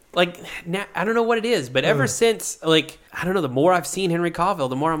 Like, I don't know what it is, but ever since, like, I don't know, the more I've seen Henry Cavill,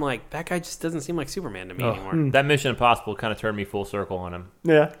 the more I'm like, that guy just doesn't seem like Superman to me anymore. That Mission Impossible kind of turned me full circle on him.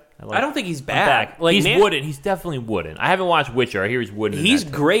 Yeah. I don't think he's bad. Like, he's wooden. He's definitely wooden. I haven't watched Witcher. I hear he's wooden. He's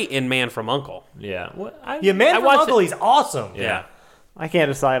great in Man from U.N.C.L.E. Yeah. Man from U.N.C.L.E. he's awesome. Yeah. I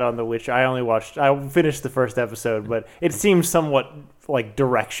can't decide on The Witcher. I finished the first episode, but it seems somewhat like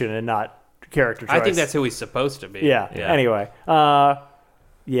direction and not character choice. I think that's who he's supposed to be. Yeah. Anyway.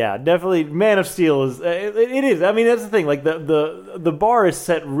 Yeah, definitely. Man of Steel is. It is. I mean, that's the thing. Like the bar is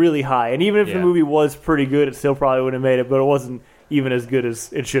set really high, and even if the movie was pretty good, it still probably wouldn't have made it. But it wasn't even as good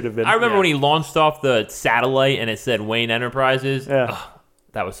as it should have been. I remember when he launched off the satellite and it said Wayne Enterprises. Yeah. Oh,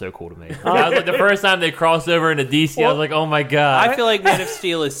 that was so cool to me. That was like the first time they crossed over into DC. I was like, oh my god. I feel like Man of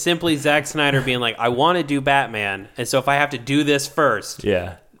Steel is simply Zack Snyder being like, I want to do Batman, and so if I have to do this first,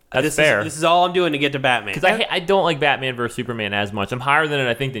 that's fair. This is all I'm doing to get to Batman. Because I don't like Batman versus Superman as much. I'm higher than it,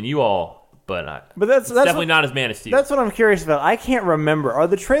 I think, than you all, but that's definitely not as Man of Steel. That's what I'm curious about. I can't remember. Are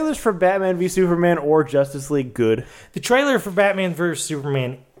the trailers for Batman v Superman or Justice League good? The trailer for Batman vs.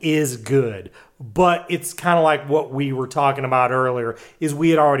 Superman is good, but it's kind of like what we were talking about earlier, is we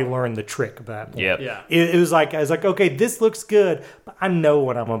had already learned the trick at that point. Yep. Yeah. It was like, I was like, okay, this looks good, but I know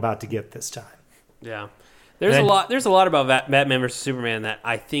what I'm about to get this time. Yeah. There's a lot about Batman versus Superman that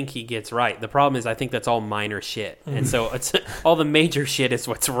I think he gets right. The problem is I think that's all minor shit. And so it's all the major shit is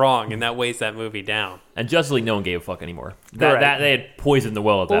what's wrong, and that weighs that movie down. And Justice League, no one gave a fuck anymore. That they had poisoned the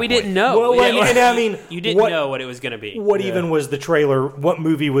well at that Well, we point. didn't know. And I mean, you didn't know what it was going to be. What even was the trailer? What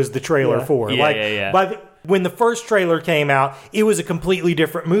movie was the trailer for? When the first trailer came out, it was a completely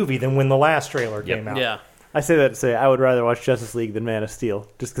different movie than when the last trailer came out. Yeah. I say that to say I would rather watch Justice League than Man of Steel,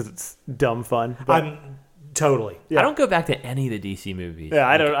 just because it's dumb fun. But Totally. I don't go back to any of the DC movies. Yeah,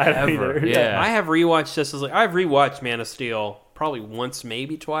 I don't ever. either. Yeah. I have rewatched Justice League. I've rewatched Man of Steel probably once,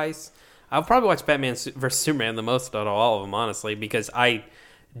 maybe twice. I've probably watched Batman vs Superman the most out of all of them, honestly, because I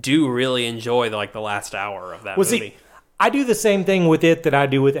do really enjoy the last hour of that movie. See, I do the same thing with it that I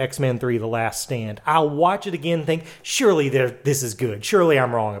do with X-Men 3: The Last Stand. I'll watch it again and think, surely this is good. Surely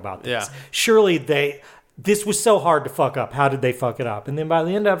I'm wrong about this. Yeah. Surely this was so hard to fuck up. How did they fuck it up? And then by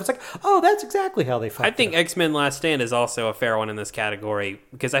the end of it, it's like, oh, that's exactly how they fucked it up. I think X-Men Last Stand is also a fair one in this category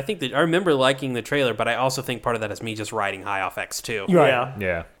because I think that I remember liking the trailer, but I also think part of that is me just riding high off X2. Right.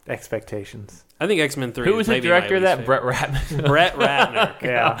 Yeah. Expectations. I think X-Men 3 Who was is the maybe director of my that? least Brett Ratner. favorite. Brett Ratner.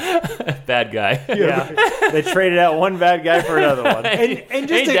 Yeah. Bad guy. Yeah. They traded out one bad guy for another one. And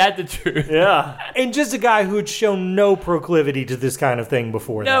just Ain't that the truth? Yeah. and just a guy who had shown no proclivity to this kind of thing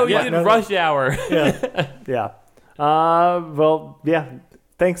before No, that. he did Rush Hour. Yeah. Well, yeah.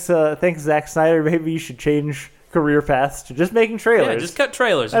 Thanks, Zack Snyder. Maybe you should change career paths to just making trailers. Yeah, just cut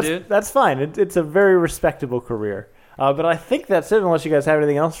trailers, dude. That's fine. It's a very respectable career. But I think that's it. Unless you guys have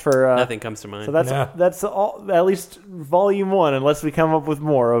anything else for Nothing comes to mind. So that's all. At least volume 1. Unless we come up with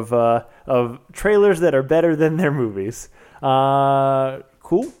more of trailers that are better than their movies.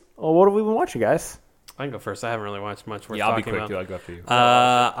 Cool. Well, what have we been watching, guys? I can go first. I haven't really watched much worth I'll be talking quick about. too. I'll go for you.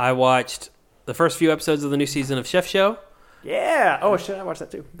 I watched the first few episodes of the new season of Chef Show. Yeah. Oh shit, I watched that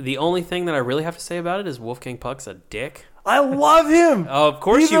too. The only thing that I really have to say about it is Wolfgang Puck's a dick. I love him. Oh, of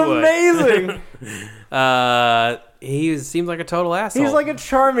course He's you would. amazing. He seems like a total asshole. He's like a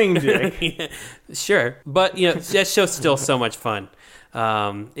charming dick. Sure, but that show's still so much fun.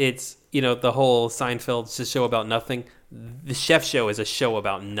 It's the whole Seinfeld's a show about nothing. The Chef Show is a show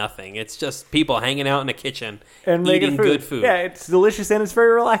about nothing. It's just people hanging out in a kitchen And eating making food. good food. Yeah, it's delicious and it's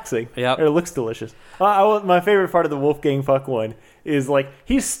very relaxing. Yep. Or it looks delicious. My favorite part of the Wolfgang Puck one is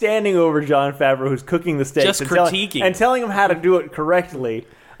he's standing over Jon Favreau who's cooking the steaks Just critiquing. and telling him how to do it correctly.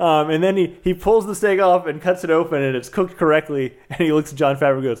 And then he pulls the steak off and cuts it open and it's cooked correctly. And he looks at Jon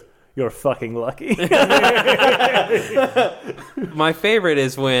Favreau and goes, "You're fucking lucky." My favorite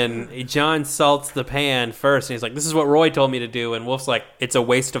is when John salts the pan first, and he's like, "This is what Roy told me to do," and Wolf's like, "It's a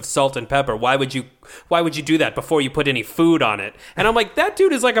waste of salt and pepper. Why would you do that before you put any food on it?" And I'm like, that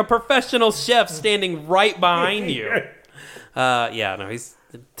dude is like a professional chef standing right behind you. He's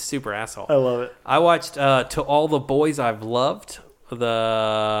a super asshole. I love it. I watched To All the Boys I've Loved,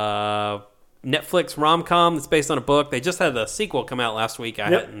 the Netflix rom-com that's based on a book. They just had the sequel come out last week. I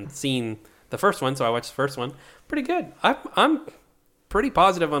hadn't seen the first one, so I watched the first one. Pretty good. I'm pretty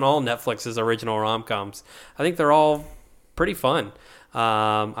positive on all Netflix's original rom-coms. I think they're all pretty fun.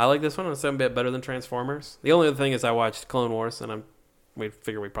 I like this one. It's a bit better than Transformers. The only other thing is I watched Clone Wars, and we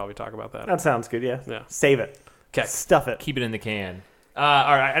figure we'd probably talk about that. That sounds good, yeah. Yeah. Save it. Okay. Stuff it. Keep it in the can. All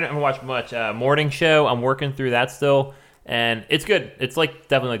right, I didn't watch much. Morning Show. I'm working through that still. And it's good. It's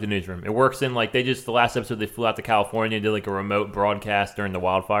definitely like the newsroom. It works in the last episode they flew out to California and did a remote broadcast during the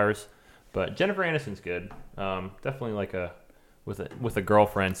wildfires. But Jennifer Aniston's good. Definitely with a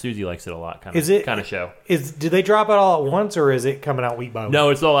girlfriend. Susie likes it a lot. Kind of show. Do they drop it all at once, or is it coming out week by week? No,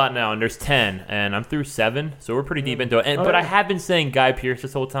 it's all out now, and there's 10, and I'm through 7, so we're pretty deep into it. But I have been saying Guy Pearce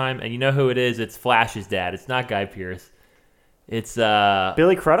this whole time, and you know who it is? It's Flash's dad. It's not Guy Pearce. It's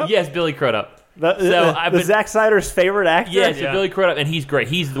Billy Crudup? Yes, Billy Crudup. The Zack Snyder's favorite actor? Yes, Billy Crudup, and he's great.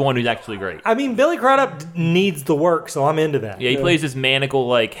 He's the one who's actually great. I mean, Billy Crudup needs the work, so I'm into that. Yeah, he plays this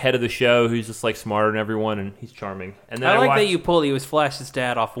manacle head of the show who's just smarter than everyone, and he's charming. And then I like that you pulled he was Flash's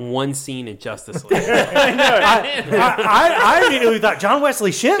dad off one scene in Justice League. I immediately thought John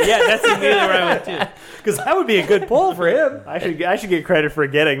Wesley Shipp. Yeah, that's immediately where I went too. Because that would be a good pull for him. I should get credit for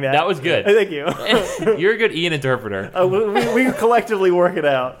getting that. That was good. Thank you. You're a good Ian interpreter. We collectively work it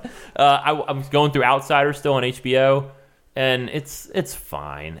out. I'm going through Outsiders still on HBO, and it's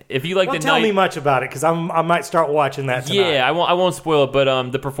fine. If you like Don't tell me much about it, because I might start watching that tonight. Yeah, I won't spoil it,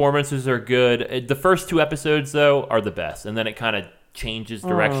 but the performances are good. The first 2 episodes, though, are the best, and then it kind of changes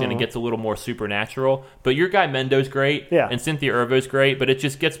direction and gets a little more supernatural. But your guy Mendo's great, and Cynthia Erivo's great, but it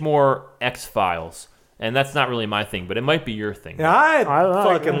just gets more X-Files. And that's not really my thing, but it might be your thing. Yeah, I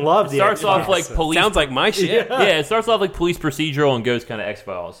fucking love the Starts off X-Files. like police. Sounds like my shit. Yeah, it starts off like police procedural and goes kind of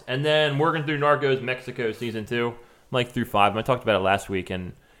X-Files. And then working through Narcos Mexico season 2, I'm through 5. I talked about it last week.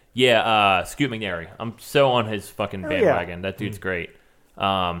 And Scoot McNairy. I'm so on his fucking bandwagon. That dude's great.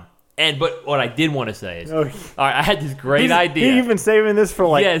 But what I did want to say is, all right, I had this great idea. You've been saving this for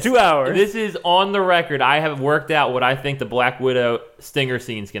 2 hours. This is on the record. I have worked out what I think the Black Widow stinger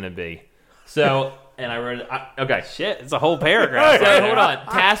scene is going to be. So... And I wrote it. Okay. Shit, it's a whole paragraph. So hold on.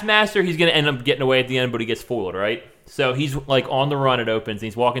 Taskmaster, he's going to end up getting away at the end, but he gets foiled, right? So he's like on the run. It opens. And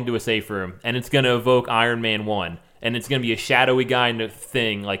he's walking to a safe room, and it's going to evoke Iron Man 1. And it's going to be a shadowy guy in a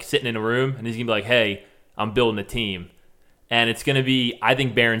thing, like sitting in a room, and he's going to be like, "Hey, I'm building a team," and it's going to be, I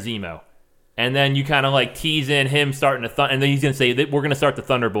think, Baron Zemo. And then you kind of like tease in him starting to, and then he's going to say that we're going to start the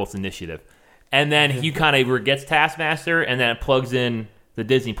Thunderbolts initiative, and then you kind of gets Taskmaster, and then it plugs in the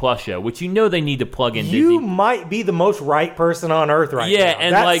Disney Plus show, which they need to plug in. You Disney. might be the most right person on earth right now. Yeah,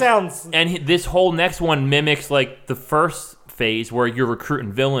 and that like, sounds. And this whole next one mimics like the first phase where you're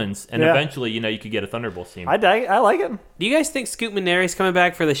recruiting villains, and eventually, you could get a Thunderbolts team. I like it. Do you guys think Scoot McNairy's coming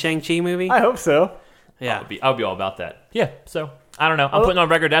back for the Shang-Chi movie? I hope so. Yeah. I'll be all about that. Yeah, so I don't know. I'm putting on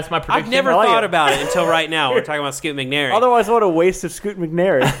record. That's my prediction. I've never I like thought it. about it until right now. We're talking about Scoot McNairy. Otherwise, what a waste of Scoot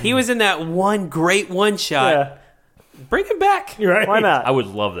McNairy. He was in that one great one shot. Yeah. Bring him back. You're right. Why not? I would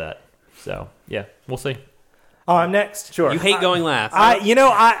love that. So yeah, we'll see. Oh, I'm next. Sure. You hate going last.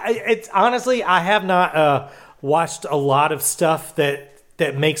 It's honestly, I have not watched a lot of stuff that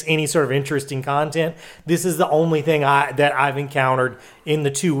makes any sort of interesting content. This is the only thing that I've encountered in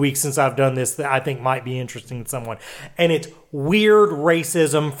the 2 weeks since I've done this that I think might be interesting to someone, and it's weird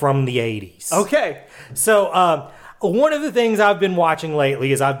racism from the 80s. Okay. So one of the things I've been watching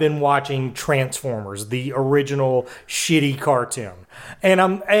lately is I've been watching Transformers, the original shitty cartoon,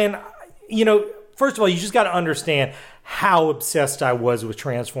 and first of all, you just got to understand how obsessed I was with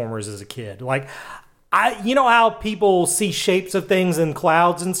Transformers as a kid. Like, how people see shapes of things in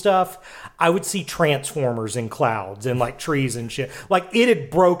clouds and stuff? I would see Transformers in clouds and like trees and shit. Like, it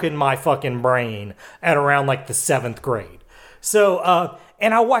had broken my fucking brain at around like the 7th grade. So,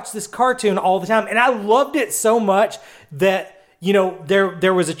 and I watched this cartoon all the time, and I loved it so much that,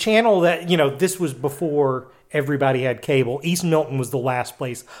 there was a channel that, this was before everybody had cable. East Milton was the last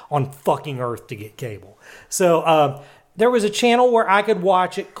place on fucking earth to get cable. So, there was a channel where I could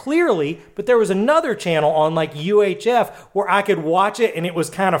watch it clearly, but there was another channel on like UHF where I could watch it, and it was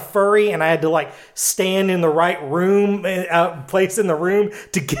kind of furry, and I had to like stand in the right room, place in the room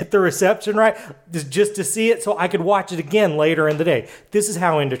to get the reception right, just to see it so I could watch it again later in the day. This is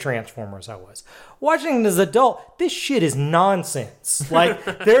how into Transformers I was. Watching it as an adult, this shit is nonsense. Like,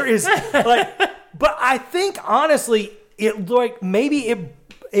 there is like, but I think honestly, it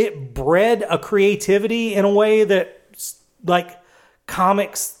bred a creativity in a way that, like,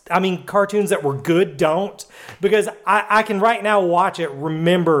 cartoons that were good don't, because I can right now watch it,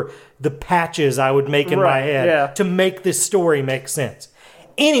 remember the patches I would make in my head to make this story make sense.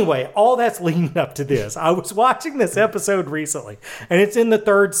 Anyway, all that's leading up to this. I was watching this episode recently, and it's in the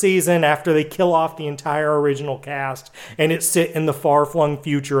 3rd season after they kill off the entire original cast, and it's set in the far-flung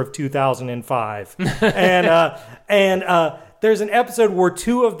future of 2005. and there's an episode where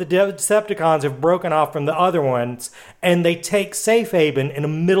 2 of the Decepticons have broken off from the other ones, and they take safe haven in a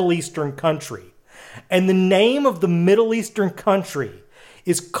Middle Eastern country. And the name of the Middle Eastern country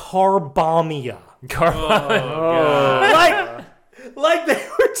is Carbomia. Like they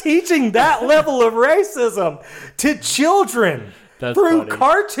were teaching that level of racism to children. That's through funny.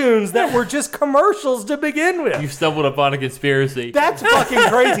 Cartoons that were just commercials to begin with. You stumbled upon a conspiracy. That's fucking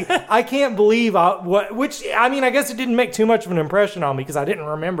crazy. I can't believe I guess it didn't make too much of an impression on me because I didn't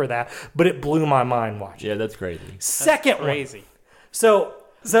remember that, but it blew my mind watching. Yeah, that's crazy. Second That's crazy. one. So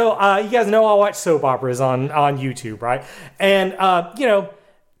you guys know I watch soap operas on YouTube, right? And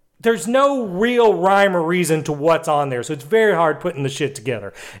there's no real rhyme or reason to what's on there, so it's very hard putting the shit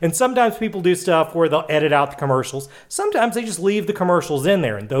together. And sometimes people do stuff where they'll edit out the commercials. Sometimes they just leave the commercials in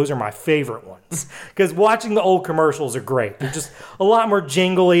there, and those are my favorite ones. Because watching the old commercials are great. They're just a lot more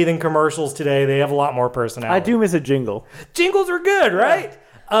jingly than commercials today. They have a lot more personality. I do miss a jingle. Jingles are good, right?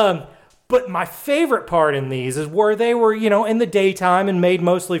 Yeah. But my favorite part in these is where they were, in the daytime and made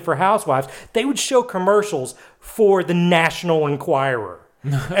mostly for housewives. They would show commercials for the National Enquirer.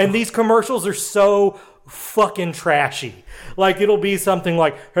 And these commercials are so fucking trashy. Like, it'll be something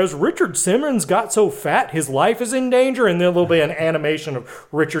like, has Richard Simmons got so fat his life is in danger? And then there'll be an animation of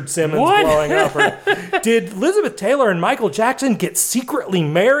Richard Simmons blowing up. Or, did Elizabeth Taylor and Michael Jackson get secretly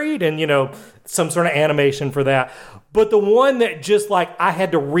married? And, some sort of animation for that. But the one that just like, I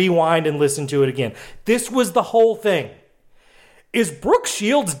had to rewind and listen to it again. This was the whole thing. Is Brooke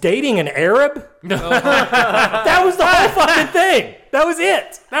Shields dating an Arab? That was the whole fucking thing. That was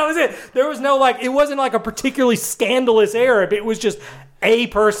it. There was no it wasn't like a particularly scandalous Arab. It was just a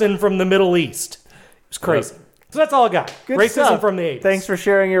person from the Middle East. It was crazy. So that's all I got. Good Racism stuff. from the 80s. Thanks for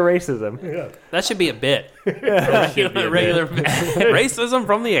sharing your racism. Yeah. That should be a bit. Regular racism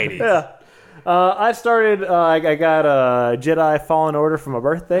from the 80s. Yeah. I started. I got a Jedi Fallen Order for my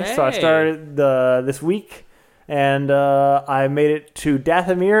birthday, so I Hey. started this week. and I made it to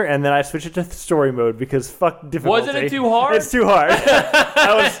Dathomir, and then I switched it to story mode because fuck difficulty. Wasn't it too hard? It's too hard.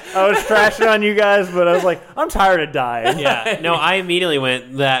 I was trashing on you guys, but I was like, I'm tired of dying. Yeah, no, I immediately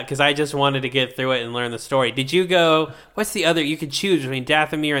went that because I just wanted to get through it and learn the story. Did you go? What's the other? You could choose between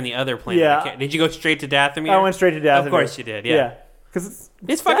Dathomir and the other planet. Yeah. Did you go straight to Dathomir? I went straight to Dathomir. Of course you did. Yeah, because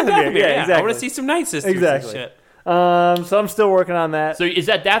it's fucking Dathomir. Yeah, exactly. I want to see some night systems. Exactly. And shit. So I'm still working on that. So is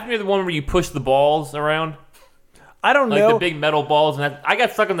that Dathomir the one where you push the balls around? I don't Like know. the big metal balls, and I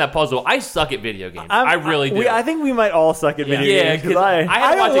got stuck on that puzzle. I suck at video games. I really do. I think we might all suck at video Yeah, games. 'Cause 'cause I had to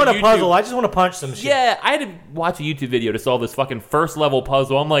I don't watch want a YouTube- puzzle. I just want to punch some shit. Yeah, I had to watch a YouTube video to solve this fucking first level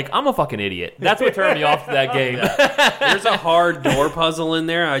puzzle. I'm like, I'm a fucking idiot. That's what turned me off to that game. There's a hard door puzzle in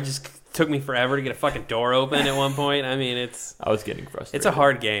there. I just took me forever to get a fucking door open at one point. I mean, I was getting frustrated. it's a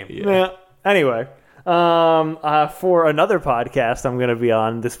hard game. Yeah. Anyway, for another podcast I'm going to be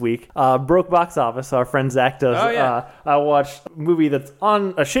on this week, Broke Box Office. Our friend Zach does. Oh, yeah. I watched a movie that's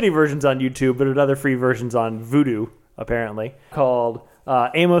on shitty versions on YouTube, but another free versions on Vudu apparently, called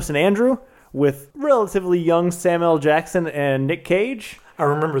Amos and Andrew, with relatively young Samuel Jackson and Nick Cage. I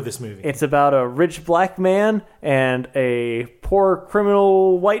remember this movie. It's about a rich black man and a poor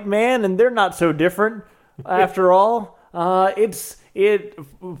criminal white man, and they're not so different after all. It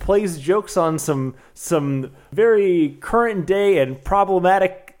plays jokes on some very current day and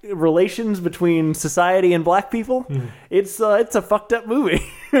problematic relations between society and black people. It's a fucked up movie.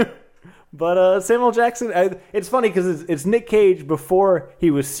 But Samuel Jackson, it's funny because it's Nick Cage before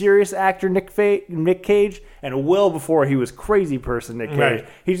he was serious actor Nick Cage, and well before he was crazy person Nick Cage. Right.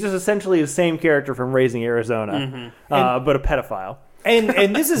 He's just essentially the same character from Raising Arizona, but a pedophile.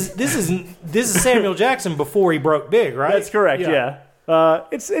 And this is Samuel Jackson before he broke big, right? That's correct. Yeah.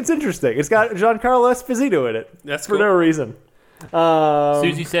 It's interesting. It's got Giancarlo Esposito in it. That's for cool. no reason.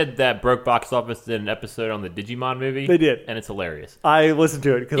 Susie said that Broke Box Office did an episode on the Digimon movie. They did. And it's hilarious. I listened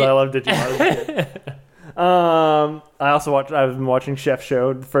to it because I love Digimon. I've been watching Chef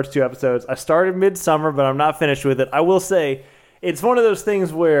Show, the first 2 episodes. I started Midsummer, but I'm not finished with it. I will say, it's one of those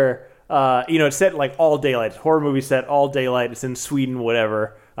things where, it's set like all daylight. It's a horror movie set all daylight. It's in Sweden,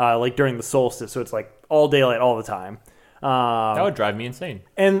 whatever, like during the solstice. So it's like all daylight all the time. That would drive me insane.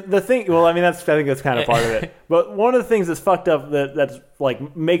 And the thing, well, I mean, I think that's kind of part of it. But one of the things that's fucked up that's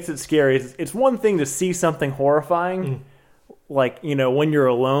like makes it scary is it's one thing to see something horrifying, like, when you're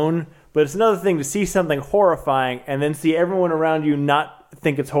alone, but it's another thing to see something horrifying and then see everyone around you not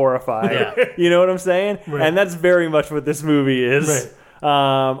think it's horrifying. Yeah. You know what I'm saying? Right. And that's very much what this movie is. Right.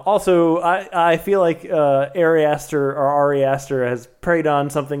 Also, I feel like Ari Aster has preyed on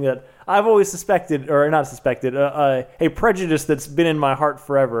something that I've always suspected, or not suspected, a prejudice that's been in my heart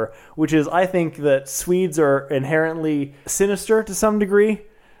forever, which is I think that Swedes are inherently sinister to some degree.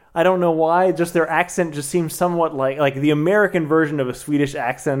 I don't know why, just their accent just seems somewhat like the American version of a Swedish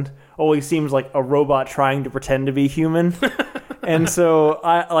accent always seems like a robot trying to pretend to be human. And so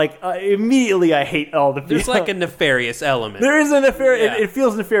immediately I hate all the people. There's like a nefarious element. There is a nefarious. Yeah. It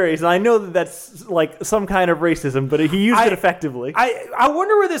feels nefarious, and I know that that's like some kind of racism, but he used it effectively. I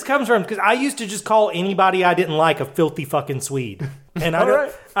wonder where this comes from because I used to just call anybody I didn't like a filthy fucking Swede, and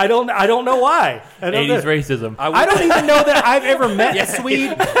I don't know why. I don't 80s know. racism. I don't even know that I've ever met a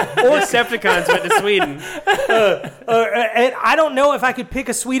Swede, Or Decepticons went to Sweden. and I don't know if I could pick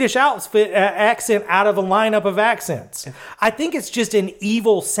a Swedish accent out of a lineup of accents. I think it's just an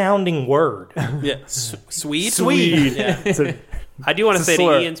evil sounding word. Yeah, Swede. Swede. Yeah. So, I do want to It's a say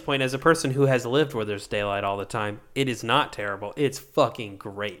slur. to Ian's point, as a person who has lived where there's daylight all the time, it is not terrible. It's fucking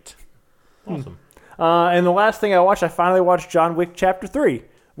great. Awesome. and the last thing I watched, I finally watched John Wick Chapter 3,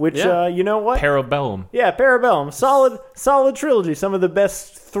 which, Yeah. you know what? Parabellum. Yeah, Parabellum. Solid trilogy. Some of the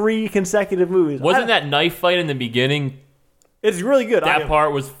best 3 consecutive movies. Wasn't that knife fight in the beginning? It's really good. That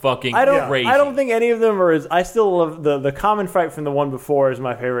part was fucking crazy. I don't think any of them are as. I still love the common fight from the one before is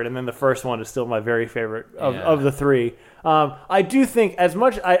my favorite, and then the first one is still my very favorite of the 3. I do think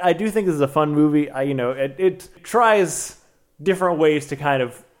I do think this is a fun movie. It tries different ways to kind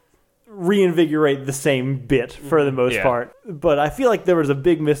of reinvigorate the same bit for the most part, but I feel like there was a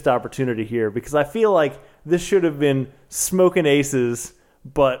big missed opportunity here because I feel like this should have been Smokin' Aces,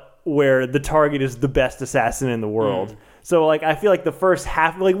 but where the target is the best assassin in the world. So, I feel like the first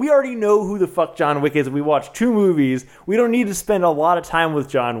half, we already know who the fuck John Wick is. We watched 2 movies. We don't need to spend a lot of time with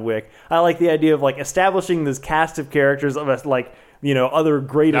John Wick. I like the idea of, establishing this cast of characters of us, other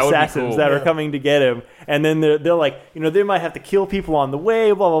great That would be assassins cool. that are coming to get him. And then they're like, they might have to kill people on the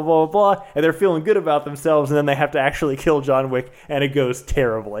way, blah, blah, blah, blah, blah. And they're feeling good about themselves, and then they have to actually kill John Wick, and it goes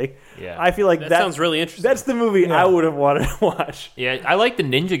terribly. Yeah. I feel like That sounds really interesting. That's the movie I would have wanted to watch. Yeah, I like the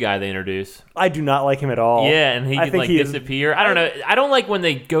ninja guy they introduced. I do not like him at all. Yeah, and he I can think like he is- disappear. I don't know. I don't like when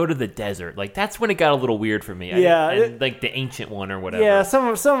they go to the desert. Like that's when it got a little weird for me. Yeah, and like the ancient one or whatever. Yeah, some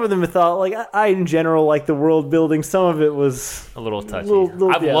of the mythology, like I in general like the world building. Some of it was a little touchy.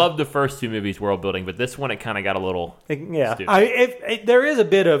 I've I've loved the first two movies world building, but this one it kind of got a little yeah. stupid. If there is a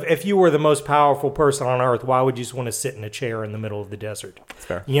bit of, if you were the most powerful person on earth, why would you just want to sit in a chair in the middle of the desert? That's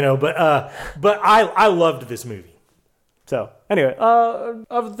fair. But I loved this movie. So anyway,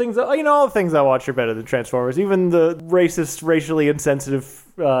 of the things all the things I watch are better than Transformers, even the racist, racially insensitive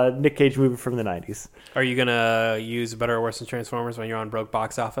Nick Cage movie from the 90s. Are you gonna use Better or Worse than Transformers when you're on Broke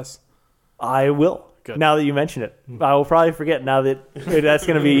Box Office? I will. Good. Now that you mention it, I will probably forget now that that's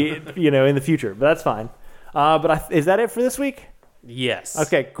going to be in the future, but that's fine. Is that it for this week? Yes.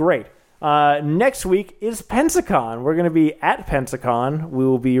 Okay, great. Next week is Pensacon. We're going to be at Pensacon. We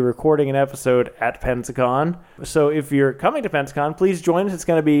will be recording an episode at Pensacon. So if you're coming to Pensacon, please join us. It's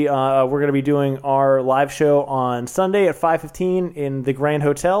going to be we're going to be doing our live show on Sunday at 5:15 in the Grand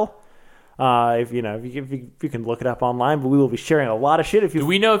Hotel. If you can look it up online, but we will be sharing a lot of shit. Do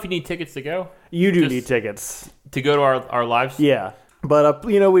we know if you need tickets to go? You do Just need tickets. to go to our lives? Yeah. But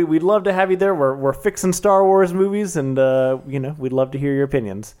we'd love to have you there. We're fixing Star Wars movies, and we'd love to hear your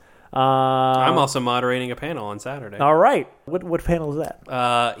opinions. I'm also moderating a panel on Saturday. All right. What panel is that?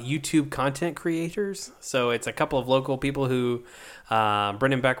 YouTube content creators. So it's a couple of local people who,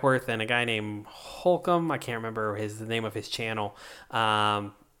 Brendan Beckworth and a guy named Holcomb. I can't remember the name of his channel.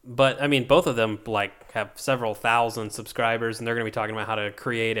 But I mean, both of them have several thousand subscribers, and they're going to be talking about how to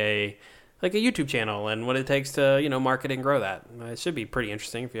create a YouTube channel and what it takes to market and grow that. It should be pretty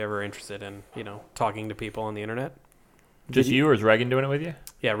interesting if you're ever interested in talking to people on the internet. Just you, or is Reagan doing it with you?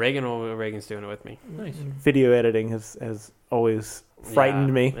 Yeah, Reagan's doing it with me. Nice. Video editing has always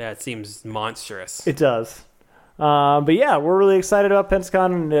frightened me. Yeah, it seems monstrous. It does. But yeah, we're really excited about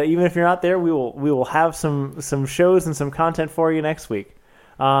Pensacon, and even if you're not there, we will have some shows and some content for you next week.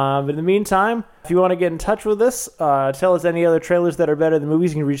 But in the meantime, if you want to get in touch with us, tell us any other trailers that are better than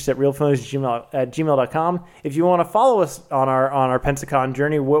movies, you can reach us at realphonies@gmail.com. If you want to follow us on our Pensacon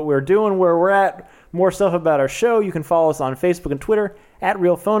journey, what we're doing, where we're at, more stuff about our show, you can follow us on Facebook and Twitter at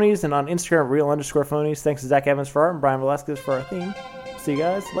Real Phonies, and on Instagram, Real_Phonies. Thanks to Zach Evans for art and Brian Velasquez for our theme. See you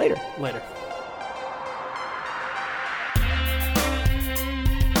guys later. Later.